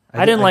 Yeah,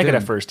 I didn't like it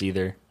at first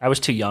either. I was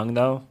too young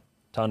though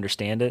to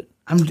understand it.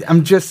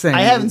 I'm just saying.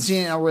 I haven't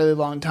seen it in a really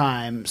long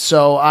time,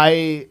 so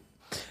I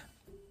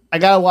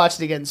gotta watch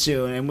it again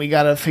soon, and we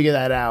gotta figure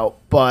that out.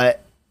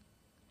 But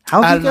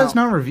how have you guys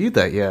not reviewed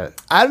that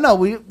yet? I don't know.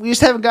 We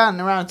just haven't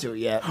gotten around to it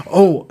yet.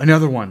 Oh,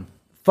 another one.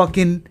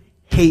 Fucking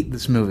hate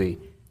this movie.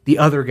 The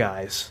Other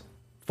Guys.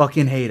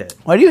 Fucking hate it.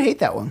 Why do you hate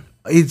that one?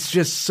 It's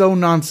just so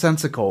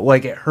nonsensical.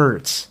 Like, it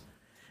hurts.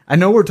 I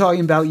know we're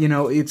talking about,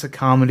 it's a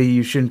comedy.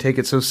 You shouldn't take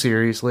it so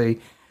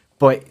seriously.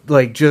 But,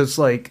 just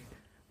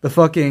the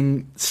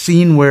fucking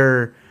scene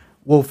where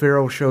Will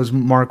Ferrell shows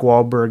Mark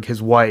Wahlberg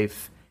his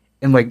wife.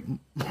 And, Mark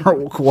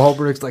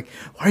Wahlberg's like,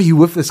 why are you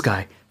with this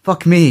guy?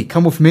 Fuck me.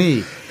 Come with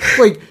me.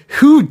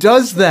 Who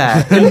does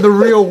that in the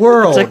real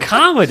world? It's a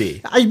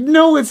comedy. I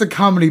know it's a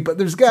comedy, but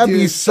there's got to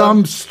be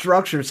some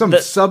structure, some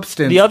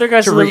substance. The Other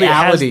Guys to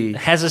reality.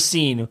 has a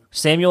scene.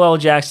 Samuel L.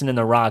 Jackson and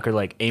The Rock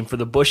are aim for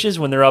the bushes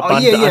when they're up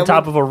on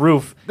top of a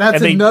roof.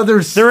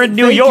 They're in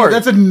New York.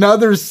 That's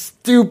another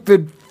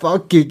stupid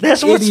fucking.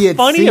 That's what's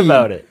funny scene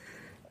about it.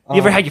 You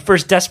ever had your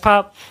first desk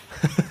pop?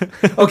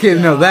 Okay,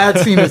 no, that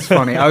scene is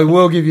funny. I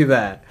will give you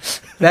that.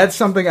 That's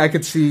something I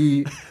could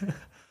see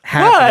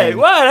happening.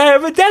 What? I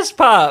have a desk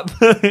pop.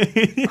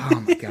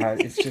 Oh my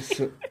god, it's just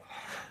so.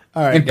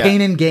 All right, and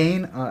Pain and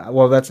Gain.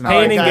 Well, that's not.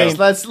 Pain and guys,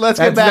 Gain. Let's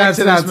get back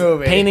to this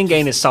movie. Pain and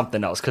Gain is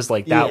something else because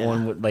that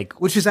one would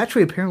which is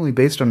actually apparently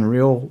based on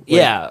real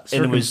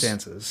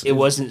circumstances. It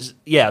wasn't.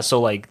 Yeah,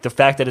 so the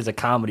fact that it's a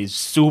comedy is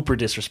super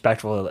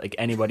disrespectful to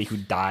anybody who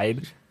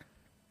died.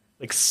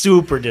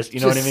 Super you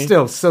know what I mean?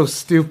 Still so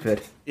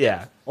stupid.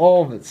 Yeah,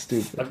 all of it's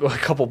stupid. A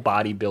couple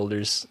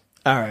bodybuilders.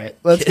 All right,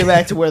 let's get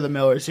back to Where the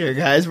Millers here,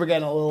 guys. We're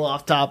getting a little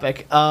off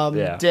topic.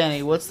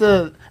 Danny, what's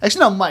the?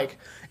 Actually, no, Mike.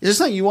 Is there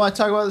something you want to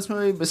talk about this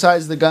movie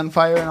besides the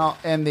gunfire and all,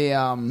 and the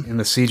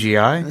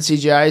CGI? The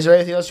CGI. Is there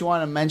anything else you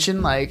want to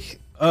mention? And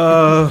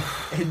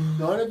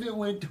none of it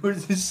went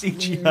towards the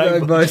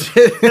CGI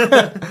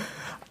budget.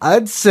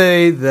 I'd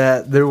say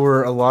that there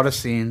were a lot of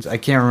scenes. I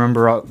can't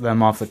remember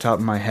them off the top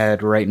of my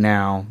head right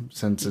now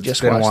since it's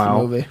been a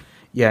while. The movie.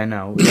 Yeah,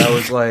 no, that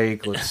was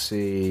let's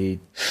see,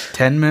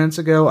 10 minutes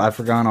ago. I've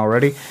forgotten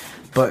already,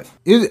 but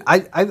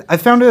I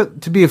found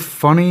it to be a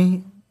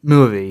funny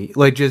movie,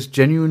 just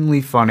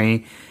genuinely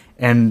funny,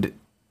 and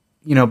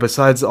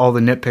besides all the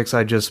nitpicks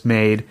I just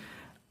made,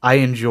 I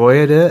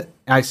enjoyed it.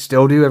 I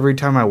still do every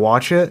time I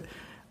watch it.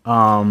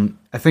 I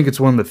think it's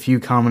one of the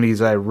few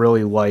comedies I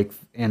really like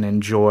and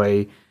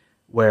enjoy,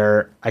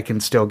 where I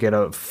can still get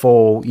a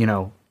full,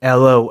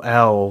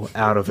 LOL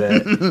out of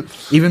it,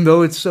 even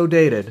though it's so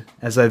dated,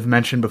 as I've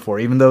mentioned before,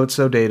 even though it's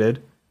so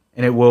dated,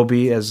 and it will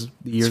be as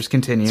the years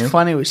continue. It's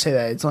funny we say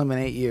that. It's only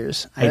been 8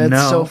 years. I know.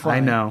 That's so funny. I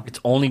know. It's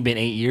only been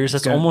 8 years.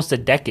 That's almost a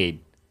decade.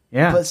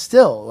 Yeah. But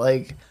still,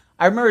 I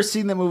remember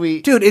seeing the movie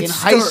in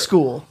high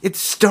school. It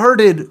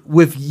started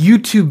with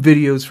YouTube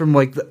videos from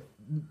the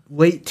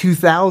late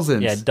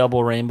 2000s. Yeah,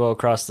 double rainbow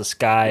across the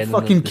sky. And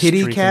fucking the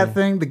kitty cat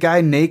thing. The guy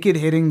naked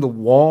hitting the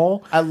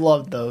wall. I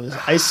love those.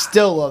 I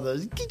still love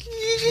those.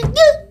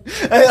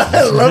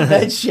 I love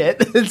that shit.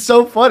 It's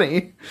so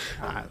funny.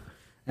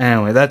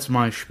 Anyway, that's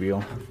my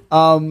spiel.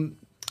 Daniel,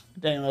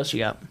 what else you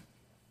got?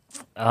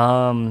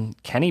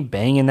 Kenny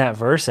banging that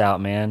verse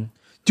out, man.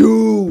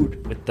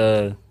 Dude. With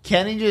the...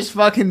 Kenny just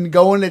fucking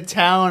going to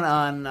town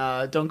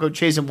on Don't Go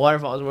Chasing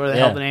Waterfalls, where the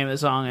hell the name of the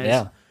song is.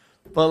 Yeah.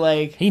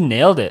 But he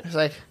nailed it.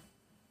 It's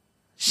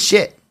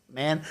shit,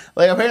 man.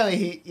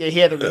 Apparently he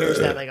had to rehearse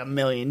that a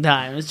million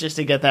times just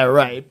to get that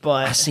right.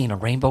 But I seen a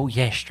rainbow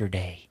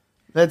yesterday.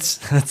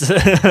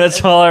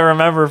 That's all I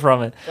remember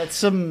from it. That's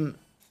some.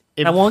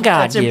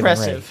 That's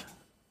impressive.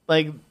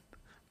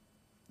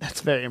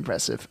 That's very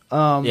impressive.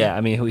 Yeah, I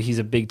mean he's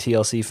a big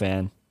TLC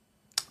fan.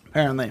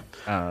 Apparently,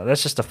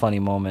 that's just a funny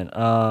moment.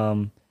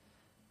 I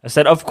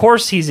said, of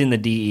course he's in the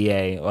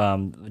DEA.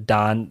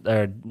 Don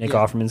or Nick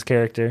Offerman's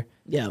character.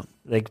 Yeah,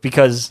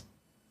 because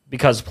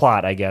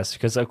plot, I guess.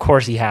 Because of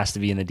course he has to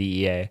be in the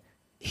DEA.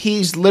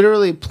 He's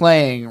literally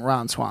playing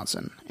Ron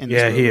Swanson in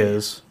this movie. He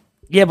is.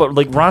 Yeah, but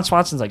Ron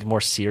Swanson's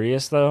more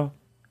serious though,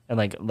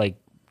 and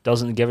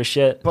doesn't give a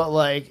shit.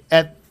 But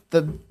at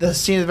the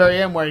scene at the very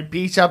end where he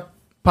beats up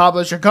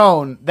Pablo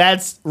Chacon,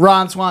 that's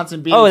Ron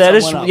Swanson beating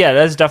someone up. Yeah,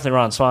 that's definitely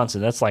Ron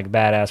Swanson. That's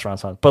badass Ron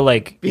Swanson.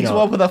 But beats him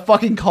up with a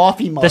fucking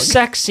coffee mug. The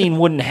sex scene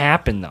wouldn't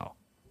happen though.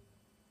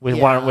 With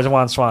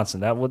Ron Swanson,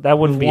 that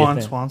wouldn't be a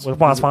thing. Swanson.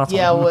 With Ron Swanson,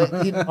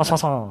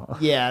 yeah,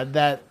 yeah,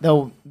 that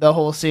the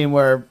whole scene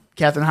where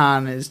Catherine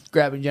Hahn is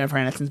grabbing Jennifer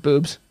Aniston's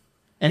boobs,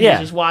 and he's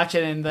just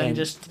watching and then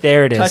just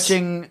there it is,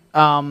 touching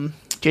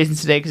Jason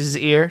Sudeikis'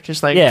 ear,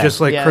 just like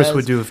Chris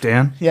would do with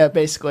Dan. Yeah,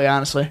 basically,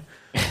 honestly.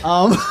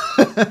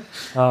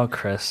 Oh,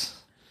 Chris.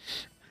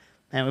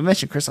 Man, we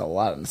mentioned Chris a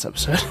lot in this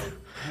episode.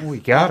 We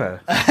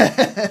gotta.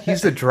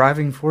 He's the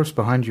driving force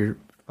behind your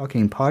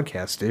fucking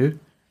podcast, dude.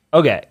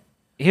 Okay,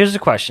 here's the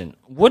question: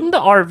 wouldn't the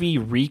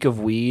RV reek of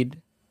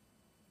weed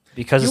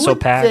because it's so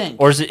would packed,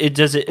 think. or is it?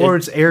 Does it? Or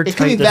it's It could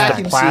airtight. be that's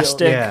vacuum not plastic.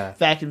 sealed. Yeah.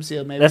 Vacuum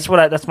sealed, maybe. That's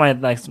what. That's my.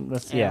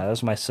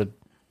 That's my.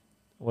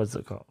 What's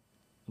it called?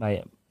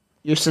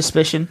 Your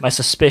suspicion. My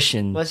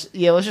suspicion. Let's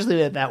just leave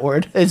it at that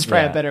word. It's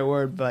probably Yeah. a better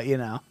word, but you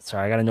know.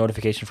 Sorry, I got a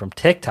notification from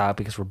TikTok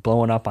because we're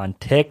blowing up on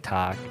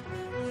TikTok.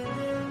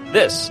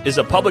 This is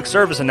a public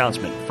service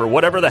announcement for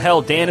whatever the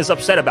hell Dan is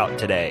upset about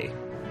today.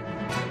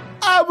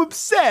 I'm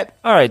upset.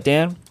 All right,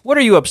 Dan, what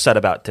are you upset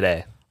about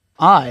today?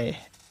 I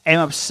am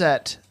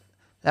upset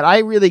that I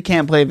really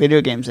can't play video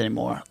games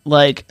anymore.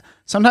 Like,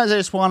 sometimes I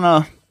just want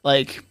to,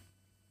 like,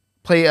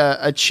 play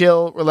a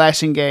chill,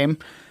 relaxing game,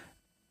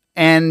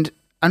 and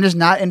I'm just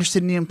not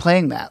interested in even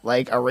playing that.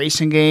 Like, a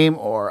racing game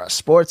or a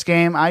sports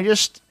game. I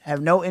just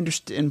have no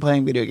interest in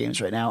playing video games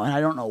right now, and I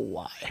don't know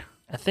why.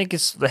 I think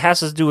it has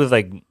to do with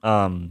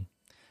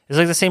it's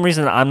like the same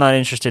reason that I'm not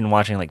interested in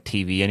watching like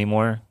TV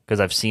anymore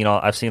because I've seen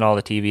all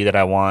the TV that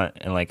I want,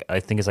 and like I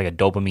think it's like a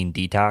dopamine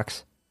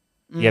detox.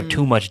 You have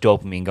too much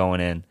dopamine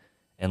going in,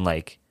 and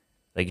like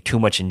too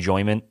much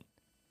enjoyment,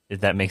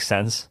 if that makes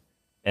sense.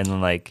 And then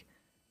like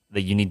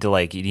that you need to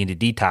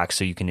detox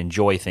so you can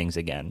enjoy things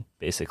again,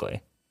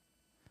 basically.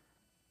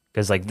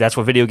 Because like that's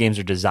what video games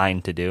are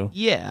designed to do.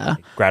 Yeah.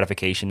 Like,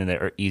 gratification in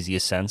the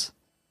easiest sense.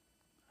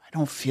 I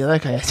don't feel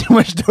like I have too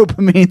much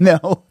dopamine,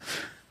 though.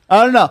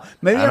 I don't know.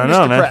 Maybe I'm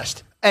just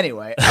depressed.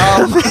 Anyway.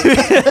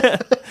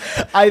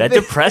 That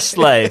depressed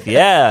life,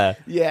 yeah.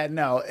 Yeah,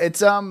 no.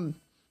 It's, I don't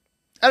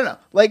know.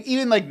 Like,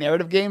 even, like,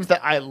 narrative games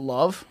that I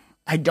love,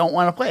 I don't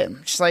want to play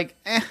them. Just like,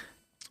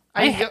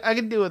 I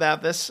can do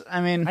without this. I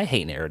mean... I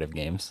hate narrative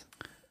games.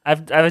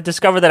 I've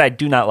discovered that I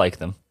do not like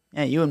them.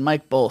 Yeah, you and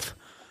Mike both.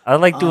 I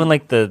like doing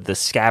like the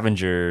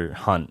scavenger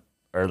hunt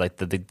or like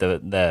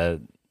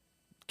the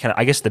kind of,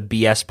 I guess, the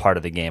BS part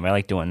of the game. I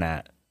like doing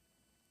that.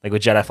 Like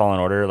with Jedi Fallen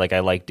Order, like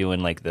I like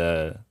doing like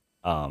the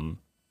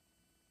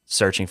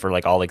searching for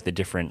like all like the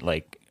different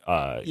like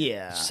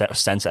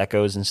sense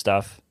echoes and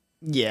stuff.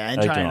 Yeah, and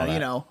I like trying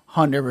doing to, all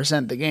that.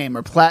 100% the game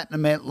or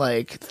platinum it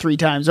like 3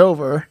 times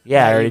over.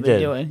 Yeah, I Like already you've been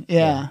did. doing.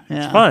 Yeah.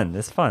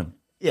 It's fun.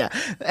 Yeah.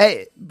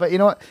 Hey, but you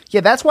know what?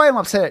 Yeah, that's why I'm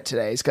upset at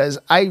today, is because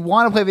I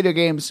want to play video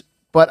games,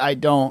 but I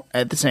don't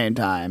at the same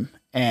time.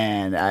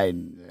 And I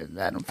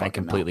don't fucking I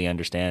completely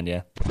understand,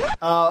 yeah.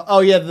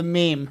 Oh, yeah, the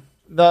meme.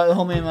 The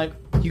whole meme, like,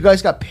 you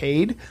guys got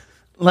paid?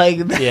 Like,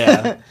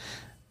 Yeah.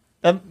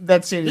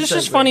 that scene is There's so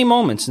just great. funny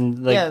moments,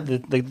 and like Yeah.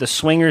 the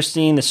swinger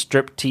scene, the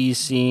striptease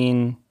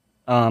scene,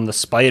 the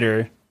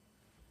spider.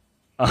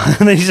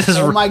 And then he says,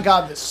 Oh my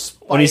god, this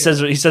spider. when he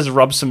says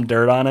rub some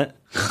dirt on it.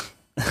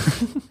 The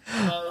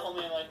whole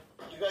meme, like,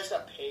 you guys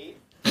got paid?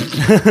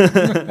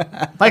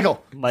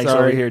 Michael. Mike's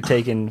Sorry. over here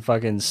taking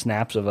fucking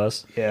snaps of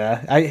us.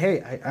 Yeah.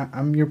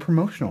 I'm your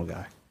promotional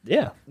guy.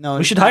 Yeah. No, we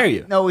he's should not. hire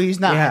you. No, he's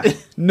not. Yeah.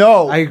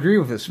 No. I agree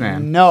with this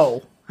man.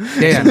 No.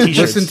 Dan,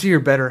 T-shirts. listen to your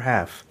better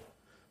half.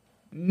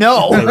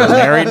 No. We're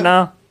married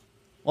now?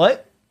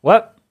 What?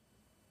 What?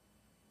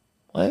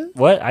 What?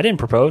 What? I didn't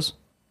propose.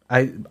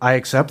 I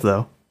accept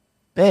though.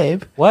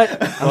 Babe. What?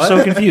 I'm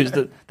so confused.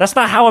 That's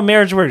not how a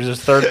marriage works.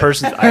 There's third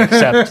person. I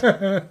accept.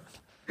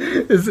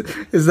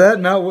 Is that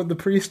not what the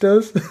priest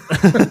does?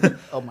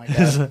 Oh my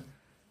god.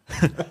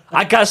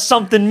 I got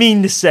something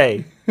mean to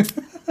say.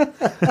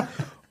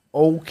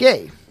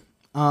 Okay.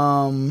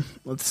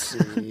 Let's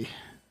see.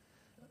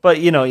 But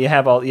you know, you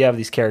have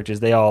these characters.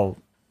 They all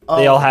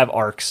have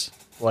arcs.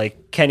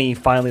 Like Kenny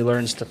finally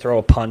learns to throw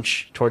a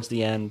punch towards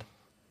the end,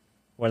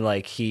 when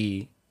like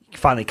he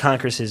finally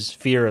conquers his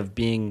fear of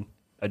being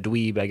a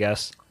dweeb, I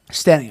guess.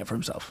 Standing up for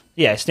himself.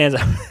 Yeah, stands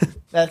up.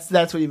 That's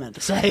what you meant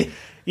to say.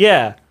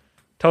 Yeah,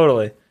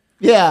 totally.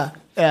 Yeah.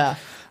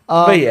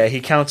 But yeah,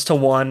 he counts to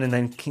 1 and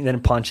then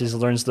punches.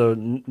 Learns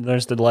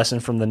the lesson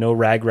from the no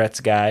regrets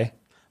guy,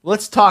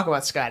 Let's talk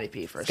about Scotty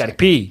P for a Scotty second.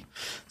 P.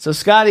 So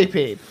Scotty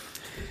P.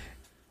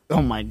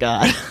 Oh my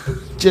god.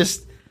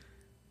 Just, you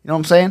know what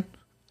I'm saying?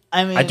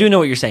 I mean, I do know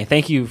what you're saying.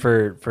 Thank you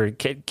for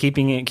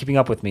keeping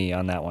up with me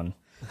on that one.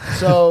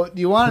 So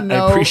do you want to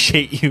know? I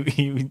appreciate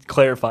you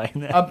clarifying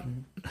that.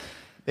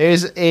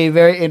 There's a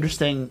very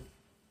interesting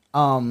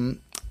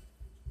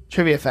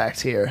trivia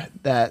fact here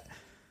that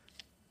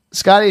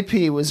Scotty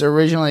P was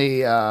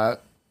originally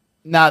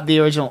not the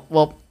original.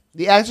 Well,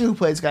 the actor who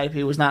played Scotty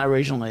P was not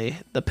originally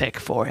the pick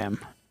for him.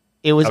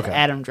 It was Okay.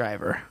 Adam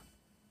Driver.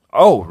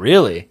 Oh,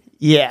 really?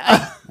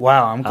 Yeah.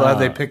 Wow, I'm glad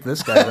they picked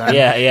this guy. Then.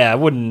 Yeah. I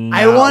wouldn't.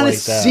 I want to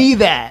see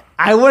that.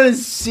 I want to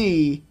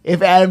see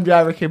if Adam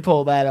Driver can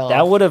pull that off.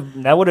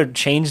 That would have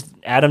changed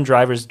Adam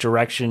Driver's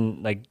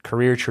direction, like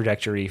career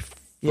trajectory.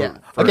 Yeah.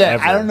 Forever. Okay,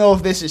 I don't know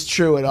if this is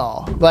true at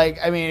all. Like,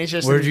 I mean, it's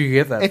just Where'd you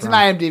get that It's from?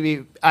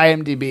 an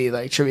IMDb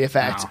like trivia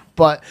fact, Wow.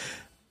 but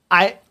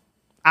I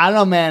don't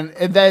know, man.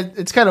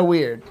 It's kind of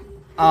weird.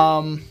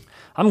 I'm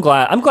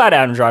glad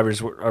Adam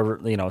Driver's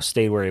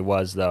stayed where he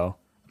was though.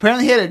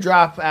 Apparently, he had to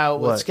drop out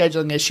with What?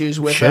 scheduling issues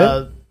with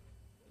Shit?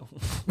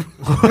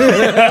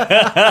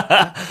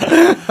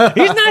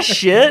 He's not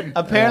shit.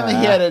 Apparently,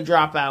 he had to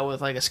drop out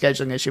with like a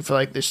scheduling issue for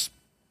like this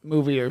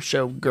movie or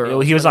show.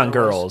 Girls. He was on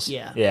whatever it Girls.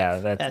 Yeah,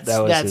 yeah.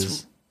 That was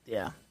his.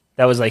 Yeah,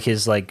 that was like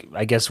his I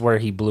guess where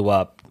he blew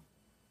up.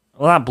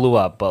 Well, not blew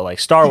up, but like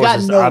Star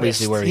Wars is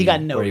obviously where he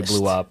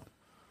blew up.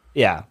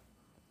 Yeah,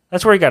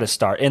 that's where he got to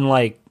start. And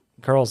like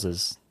Girls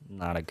is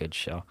not a good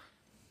show.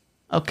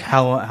 Okay.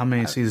 How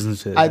many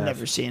seasons did it I've have?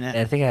 never seen it.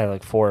 I think I had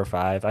like 4 or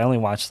 5. I only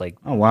watched like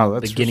that's the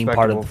beginning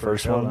part of the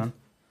first one. Then.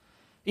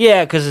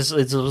 Yeah, because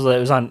it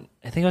was on.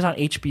 I think it was on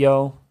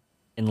HBO.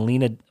 And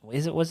Lena,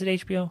 was it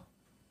HBO?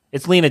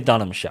 It's Lena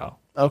Dunham's show.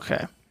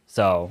 Okay.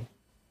 So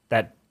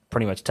that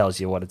pretty much tells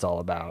you what it's all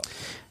about.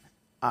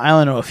 I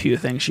only know a few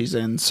things she's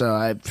in, so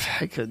I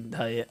couldn't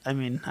tell you. I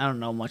mean, I don't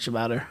know much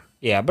about her.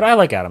 Yeah, but I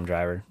like Adam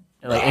Driver.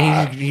 Like,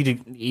 and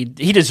he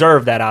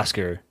deserved that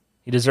Oscar.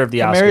 He deserved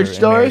the Oscar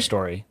in Marriage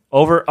Story.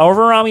 Over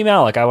Rami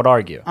Malek, I would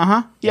argue.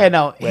 Yeah,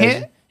 no.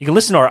 You can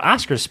listen to our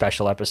Oscars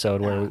special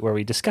episode where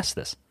we discuss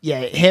this.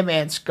 Yeah, him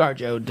and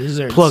ScarJo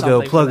deserve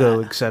something for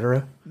Pluggo, that.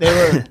 etc. They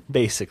were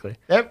basically.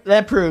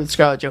 That proved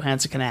Scarlett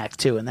Johansson can act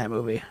too in that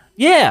movie.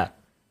 Yeah,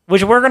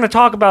 which we're going to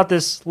talk about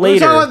this later. We're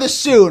talking about this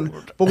soon,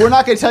 but we're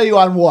not going to tell you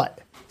on what.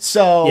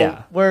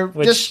 So we're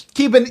just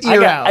keep an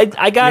ear out.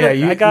 I got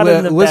it. I got it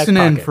in the listen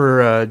back in pocket.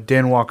 for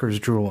Dan Walker's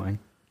drooling.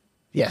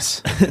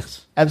 Yes,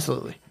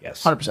 absolutely.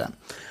 Yes, 100%.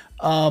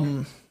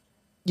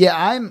 Yeah,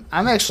 I'm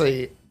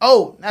actually.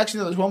 Oh, actually,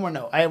 no. There's one more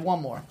note. I have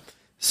one more.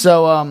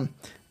 So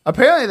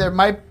apparently there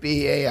might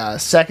be a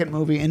second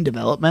movie in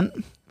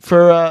development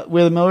for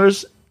We're the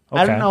Millers.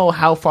 Okay. I don't know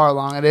how far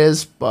along it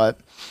is, but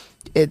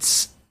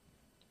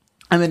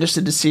I'm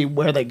interested to see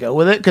where they go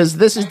with it because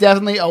this is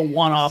definitely a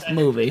one-off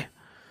movie,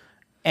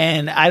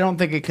 and I don't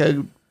think it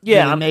could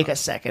really make a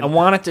second. I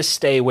want it to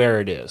stay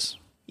where it is.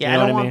 Yeah, you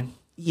know what I mean?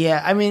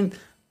 Yeah, I mean,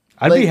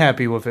 I'd be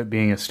happy with it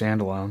being a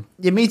standalone.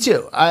 Yeah, me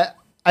too.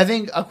 I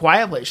think A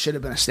Quiet Place should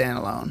have been a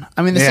standalone.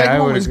 I mean, the second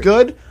one was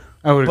good.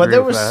 I would agree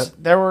with that.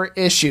 There were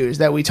issues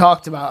that we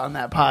talked about on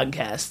that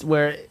podcast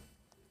where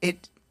they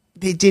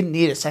didn't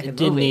need a second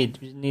movie. It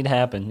didn't need to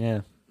happen,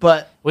 yeah.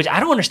 But which I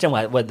don't understand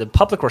what the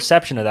public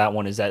reception of that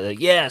one is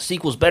that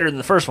sequel's better than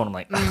the first one. I'm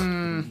like,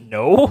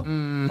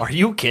 no? Are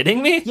you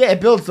kidding me? Yeah,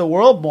 it builds the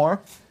world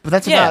more, but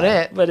that's about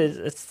it. But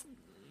it's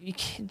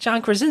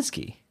John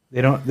Krasinski.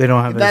 They don't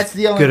have as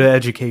good an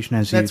education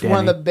as you, Danny. That's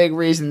one of the big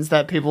reasons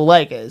that people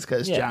like it is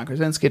because John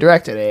Krasinski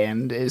directed it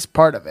and is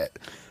part of it.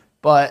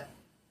 But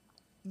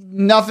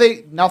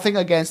nothing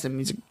against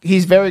him.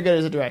 He's very good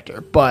as a director,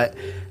 but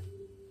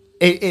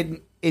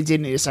it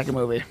didn't need a second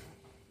movie.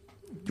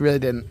 It really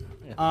didn't.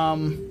 Yeah.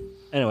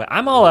 Anyway,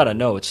 I'm all out of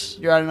notes.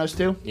 You're out of notes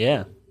too?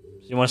 Yeah.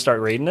 So you want to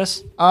start rating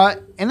this?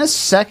 In a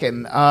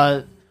second.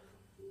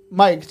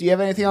 Mike, do you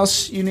have anything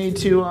else you need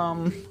to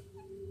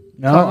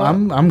No,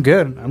 I'm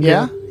good. I'm good.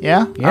 Yeah?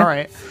 Yeah. All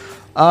right.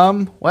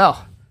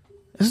 Well,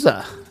 this is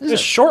a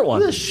short one.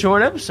 This is a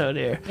short episode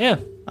here. Yeah.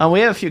 We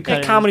have a few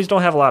comedies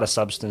don't have a lot of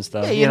substance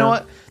though. Yeah, you know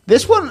what?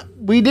 This one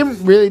we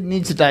didn't really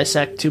need to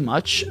dissect too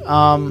much.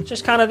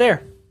 Just kind of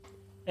there.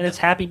 And it's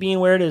happy being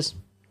where it is.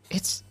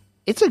 It's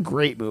a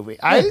great movie.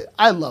 Yeah.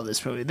 I love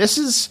this movie. This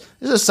is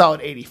a solid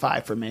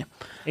 85 for me.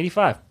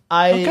 85.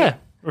 Okay.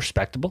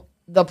 Respectable.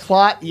 The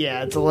plot,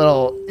 it's a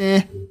little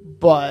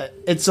but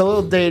it's a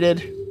little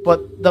dated.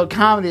 But the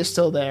comedy is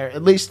still there,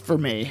 at least for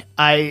me.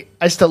 I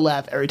still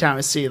laugh every time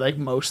I see like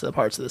most of the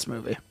parts of this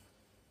movie.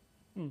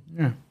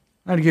 Yeah,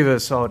 I'd give it a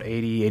solid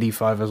 80,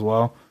 85 as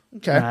well.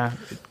 Okay.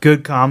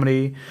 Good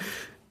comedy.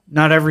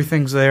 Not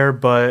everything's there,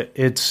 but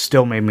it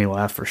still made me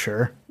laugh for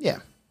sure. Yeah.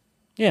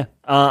 Yeah.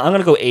 I'm going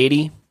to go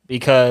 80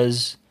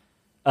 because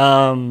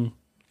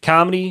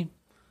comedy,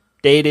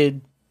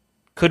 dated,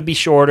 could be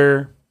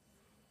shorter.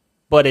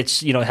 But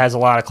it's it has a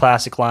lot of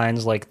classic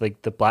lines like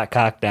the black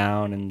cock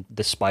down and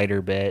the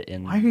spider bit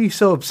and why are you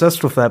so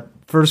obsessed with that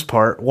first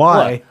part?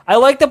 Why? What? I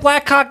like the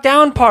black cock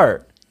down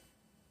part.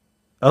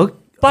 Oh,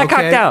 black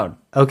cock down.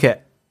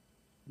 Okay.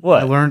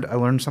 What? I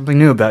learned something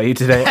new about you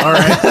today. All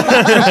right.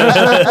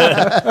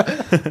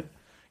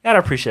 Gotta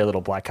appreciate a little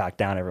black cock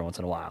down every once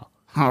in a while.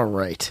 All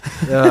right.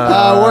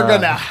 We're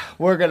gonna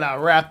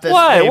wrap this.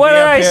 What? What did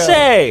I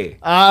say?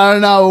 I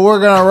don't know.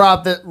 We're gonna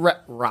wrap this.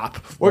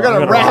 We're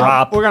gonna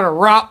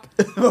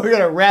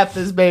wrap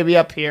this baby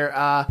up here.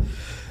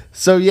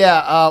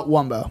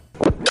 Wumbo.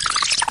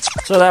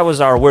 So that was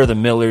our We're the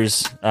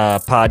Millers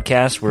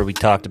podcast where we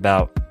talked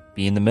about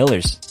being the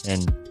Millers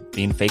and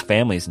being fake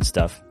families and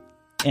stuff.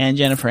 And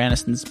Jennifer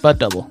Aniston's butt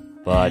double.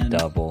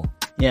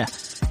 Yeah.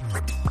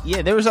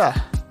 Yeah. This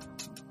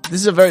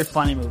is a very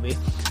funny movie.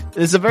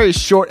 It's a very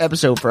short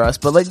episode for us,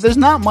 but there's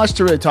not much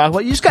to really talk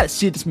about. You just got to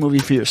see this movie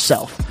for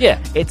yourself.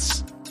 Yeah,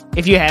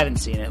 if you haven't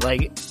seen it,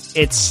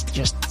 it's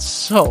just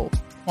so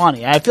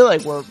funny. I feel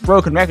like we're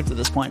broken records at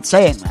this point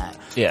saying that.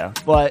 Yeah,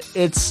 but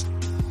it's.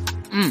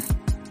 You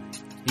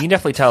can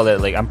definitely tell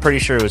that. I'm pretty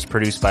sure it was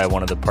produced by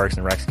one of the Parks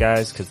and Rec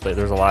guys because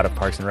there's a lot of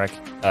Parks and Rec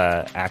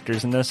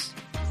actors in this.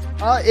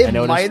 It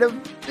might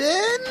have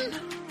been.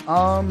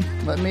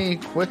 Let me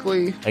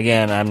quickly.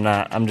 Again,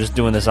 I'm just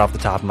doing this off the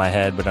top of my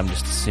head, but I'm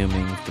just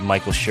assuming the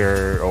Michael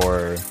Schur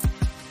or.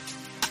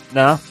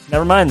 No,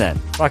 never mind then.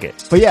 Fuck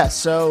it. But yeah,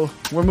 so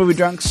we're Movie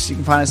Drunks. You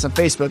can find us on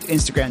Facebook,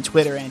 Instagram,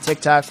 Twitter, and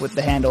TikTok with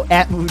the handle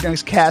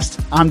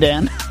 @MovieDrunksCast. I'm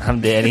Dan.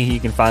 I'm Danny.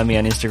 You can find me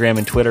on Instagram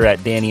and Twitter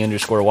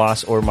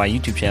 @Danny_Was or my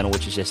YouTube channel,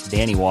 which is just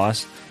Danny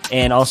Was.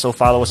 And also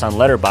follow us on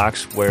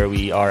Letterboxd, where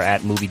we are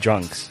 @Movie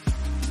Drunks.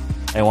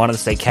 I wanted to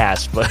say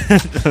cast, but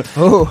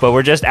but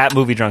we're just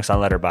 @Movie Drunks on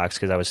Letterboxd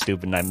because I was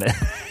stupid and I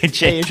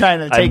hey, you're trying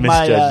to take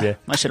my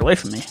shit away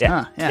from me.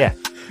 Yeah. Yeah.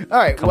 All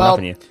right. Coming up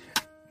on you.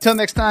 Till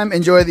next time,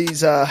 enjoy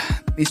these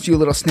few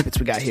little snippets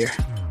we got here.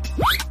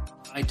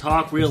 I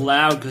talk real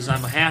loud because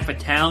I'm half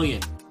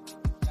Italian.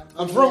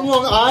 I'm from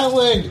Long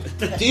Island.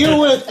 Deal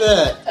with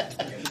it.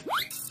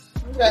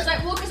 Because I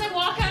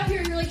walk out here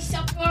and you're like,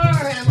 step far,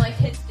 and I'm like,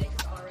 hit stick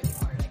is already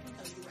hard. I can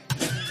tell you right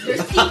now.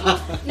 There's people.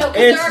 No,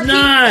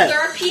 there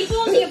are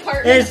people in the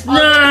apartment. It's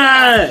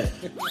not.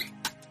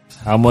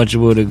 How much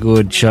would a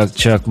good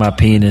chuck my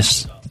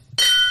penis?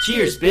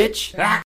 Cheers, bitch.